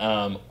other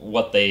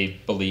what they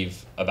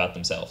believe about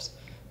themselves.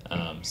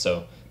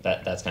 So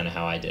that's kind of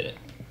how I did it.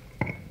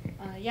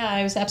 Yeah,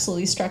 I was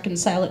absolutely struck in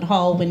Silent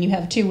Hall when you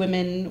have 2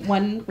 women,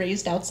 one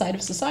raised outside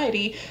of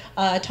society,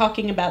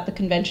 talking about the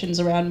conventions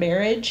around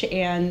marriage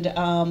and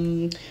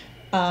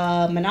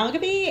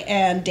monogamy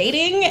and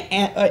dating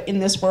in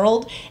this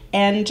world,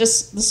 and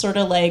just the sort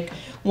of like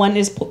one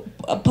is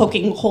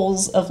poking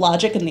holes of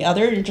logic in the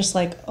other, and you're just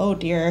like, oh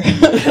dear.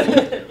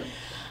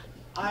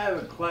 I have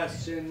a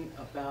question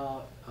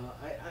about,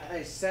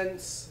 I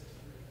sense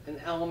an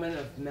element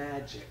of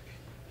magic.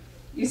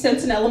 You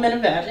sense an element of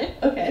magic?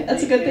 Okay,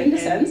 that's a good thing to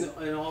sense.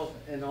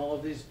 In all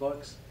of these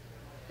books.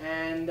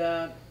 And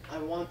I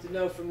want to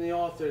know from the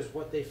authors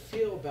what they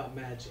feel about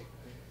magic.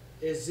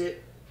 Is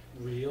it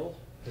real?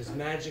 Is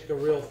magic a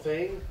real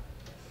thing?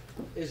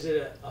 Is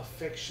it a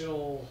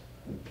fictional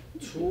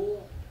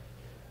tool?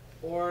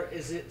 Or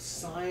is it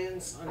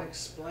science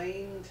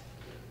unexplained?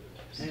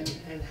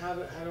 And how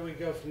do we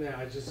go from there?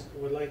 I just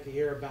would like to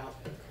hear about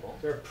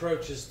their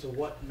approaches to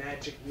what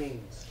magic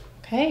means.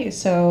 Okay,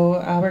 so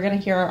we're going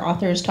to hear our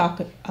authors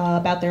talk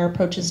about their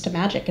approaches to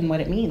magic and what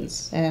it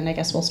means. And I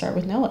guess we'll start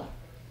with Noah.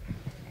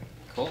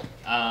 Cool.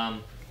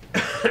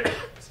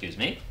 Excuse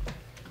me.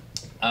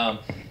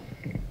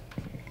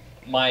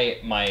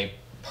 My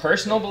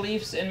personal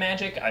beliefs in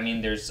magic, I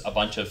mean, there's a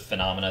bunch of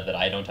phenomena that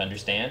I don't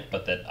understand,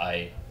 but that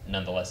I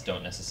nonetheless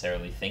don't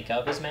necessarily think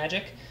of as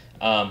magic.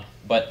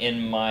 But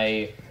in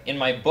my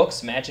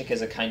books, magic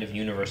is a kind of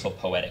universal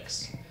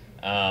poetics,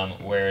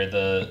 where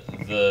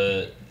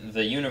the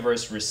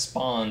universe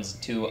responds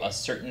to a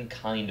certain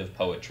kind of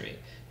poetry,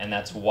 and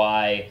that's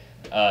why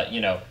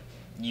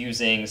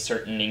using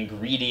certain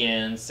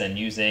ingredients and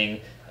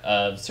using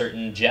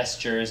certain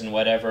gestures and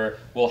whatever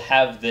will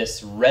have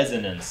this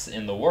resonance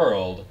in the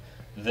world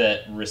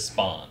that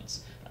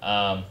responds.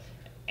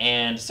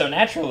 And so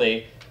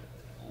naturally,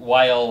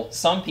 while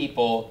some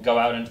people go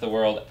out into the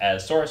world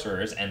as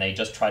sorcerers and they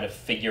just try to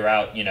figure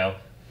out,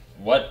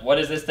 what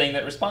is this thing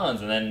that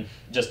responds, and then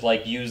just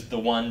like use the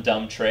one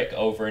dumb trick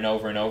over and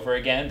over and over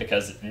again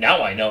because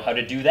now I know how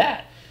to do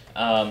that.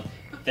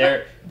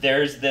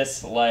 There's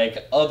this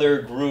like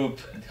other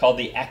group called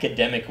the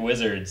academic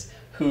wizards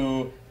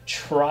who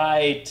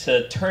try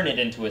to turn it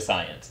into a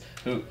science,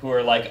 who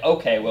are like,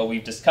 okay, well,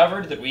 we've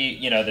discovered that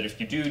that if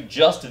you do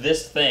just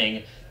this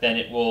thing, then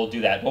it will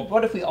do that. Well,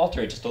 what if we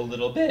alter it just a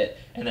little bit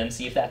and then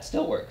see if that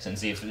still works and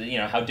see if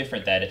how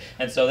different that is?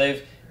 And so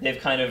they've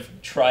kind of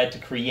tried to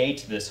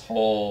create this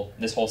whole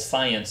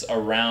science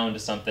around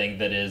something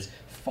that is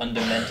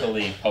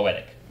fundamentally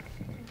poetic.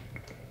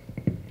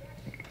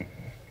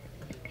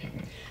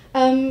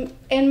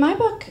 In my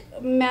book,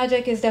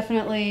 magic is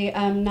definitely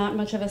not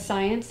much of a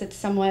science. It's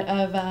somewhat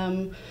of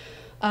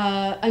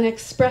an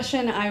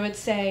expression, I would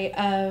say,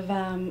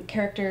 of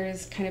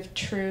characters' kind of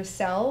true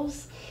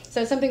selves. So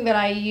it's something that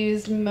I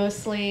used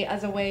mostly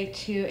as a way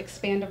to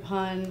expand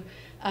upon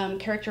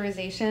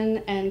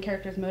characterization and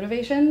characters'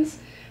 motivations.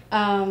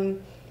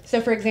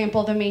 So for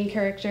example, the main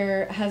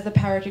character has the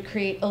power to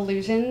create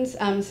illusions.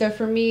 So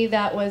for me,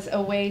 that was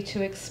a way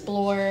to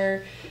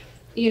explore,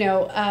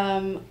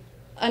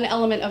 an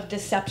element of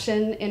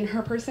deception in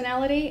her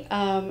personality,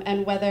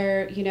 and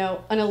whether,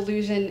 an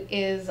illusion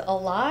is a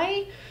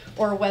lie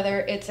or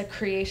whether it's a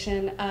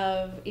creation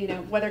of,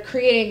 whether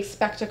creating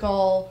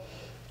spectacle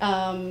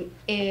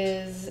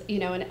is,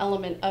 an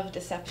element of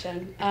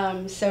deception.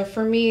 So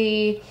for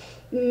me,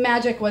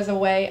 magic was a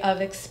way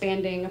of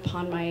expanding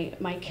upon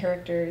my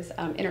characters'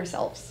 inner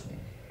selves.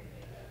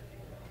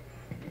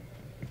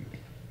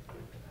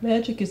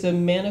 Magic is a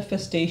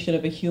manifestation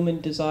of a human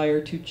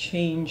desire to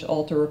change,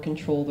 alter, or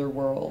control their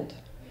world.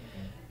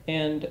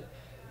 And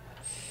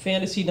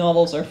fantasy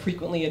novels are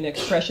frequently an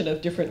expression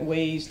of different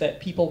ways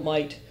that people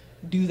might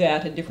do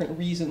that and different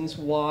reasons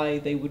why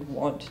they would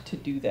want to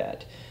do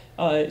that.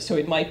 So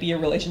it might be a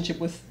relationship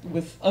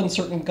with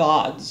uncertain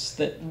gods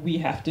that we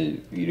have to,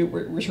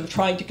 we're sort of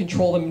trying to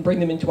control them and bring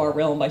them into our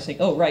realm by saying,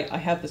 oh, right, I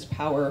have this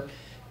power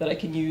that I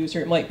can use. Or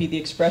it might be the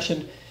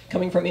expression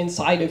coming from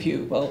inside of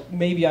you. Well,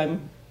 maybe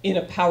I'm in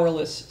a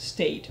powerless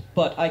state,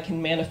 but I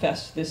can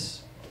manifest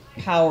this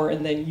power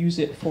and then use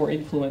it for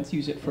influence,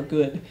 use it for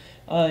good.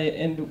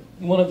 And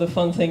one of the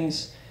fun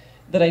things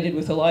that I did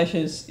with Elisha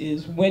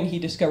is when he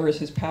discovers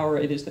his power,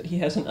 it is that he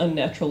has an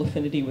unnatural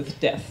affinity with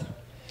death.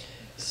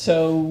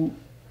 So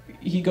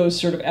he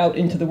goes sort of out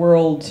into the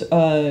world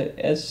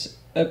as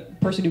a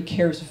person who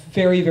cares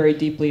very, very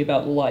deeply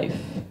about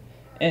life,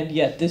 and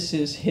yet this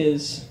is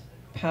his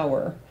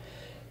power.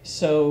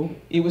 So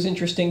it was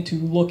interesting to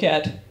look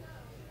at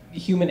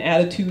human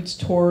attitudes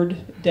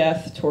toward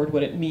death, toward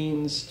what it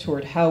means,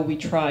 toward how we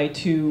try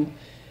to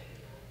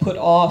put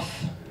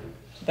off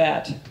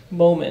that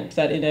moment,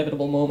 that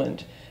inevitable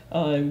moment,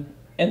 and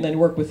then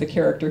work with the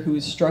character who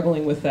is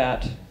struggling with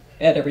that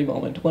at every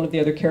moment. One of the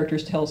other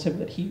characters tells him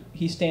that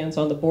he stands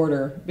on the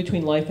border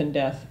between life and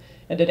death,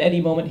 and at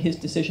any moment his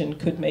decision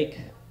could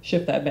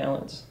shift that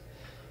balance.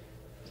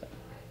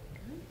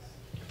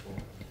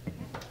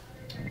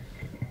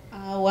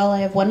 Well,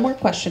 I have one more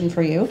question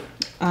for you,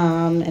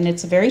 and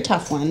it's a very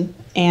tough one,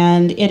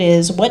 and it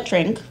is, what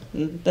drink,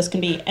 this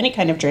can be any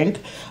kind of drink,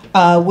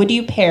 would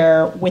you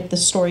pair with the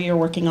story you're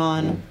working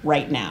on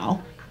right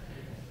now?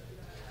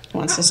 Who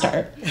wants to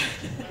start?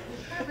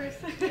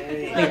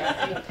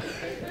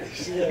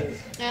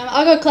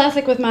 I'll go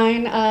classic with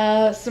mine.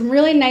 Some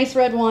really nice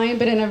red wine,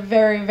 but in a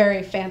very,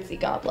 very fancy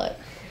goblet.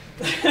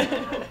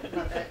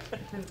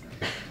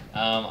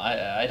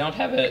 I don't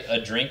have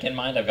a drink in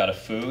mind. I've got a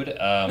food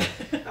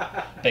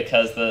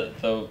because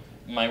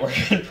my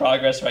work in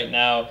progress right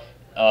now,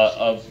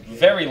 a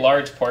very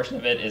large portion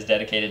of it is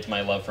dedicated to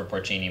my love for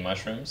porcini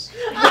mushrooms.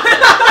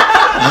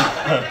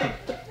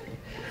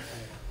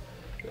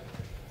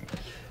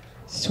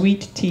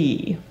 Sweet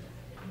tea.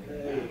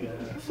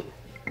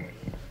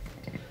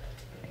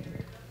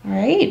 All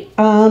right.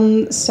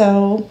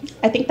 So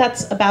I think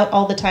that's about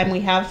all the time we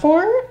have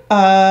for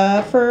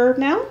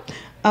now.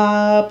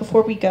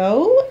 Before we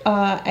go,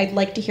 I'd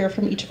like to hear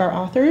from each of our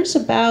authors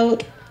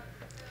about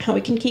how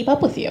we can keep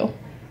up with you.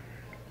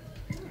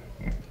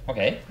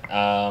 Okay.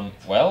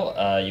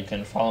 You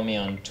can follow me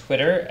on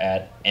Twitter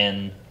at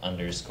N_S_Dolkart,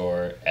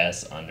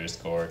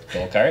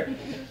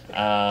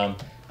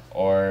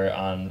 or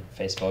on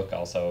Facebook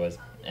also as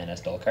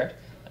NS Dolkart.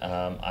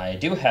 I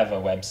do have a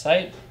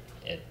website.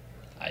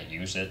 I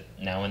use it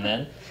now and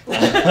then.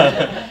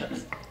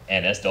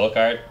 And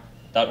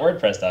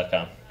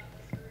sdolkart.wordpress.com.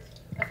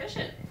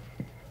 Efficient.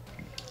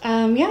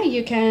 Yeah,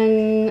 you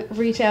can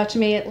reach out to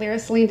me at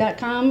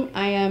lyraselene.com.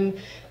 I am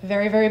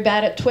very, very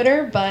bad at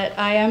Twitter, but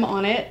I am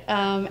on it,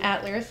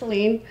 at Lyra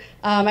Selene.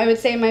 I would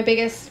say my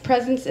biggest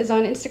presence is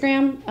on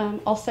Instagram,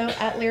 also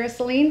at Lyra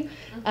Selene.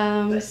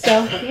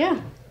 So,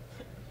 yeah.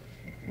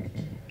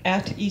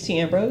 At EC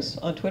Ambrose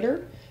on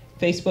Twitter.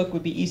 Facebook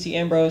would be EC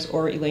Ambrose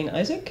or Elaine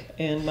Isaak.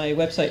 And my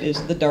website is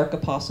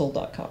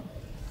thedarkapostle.com.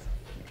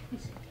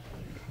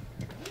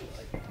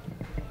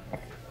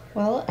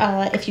 Well,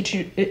 if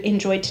you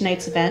enjoyed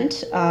tonight's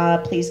event,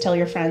 please tell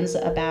your friends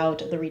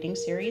about the reading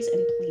series,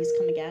 and please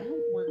come again.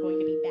 We're going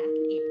to be back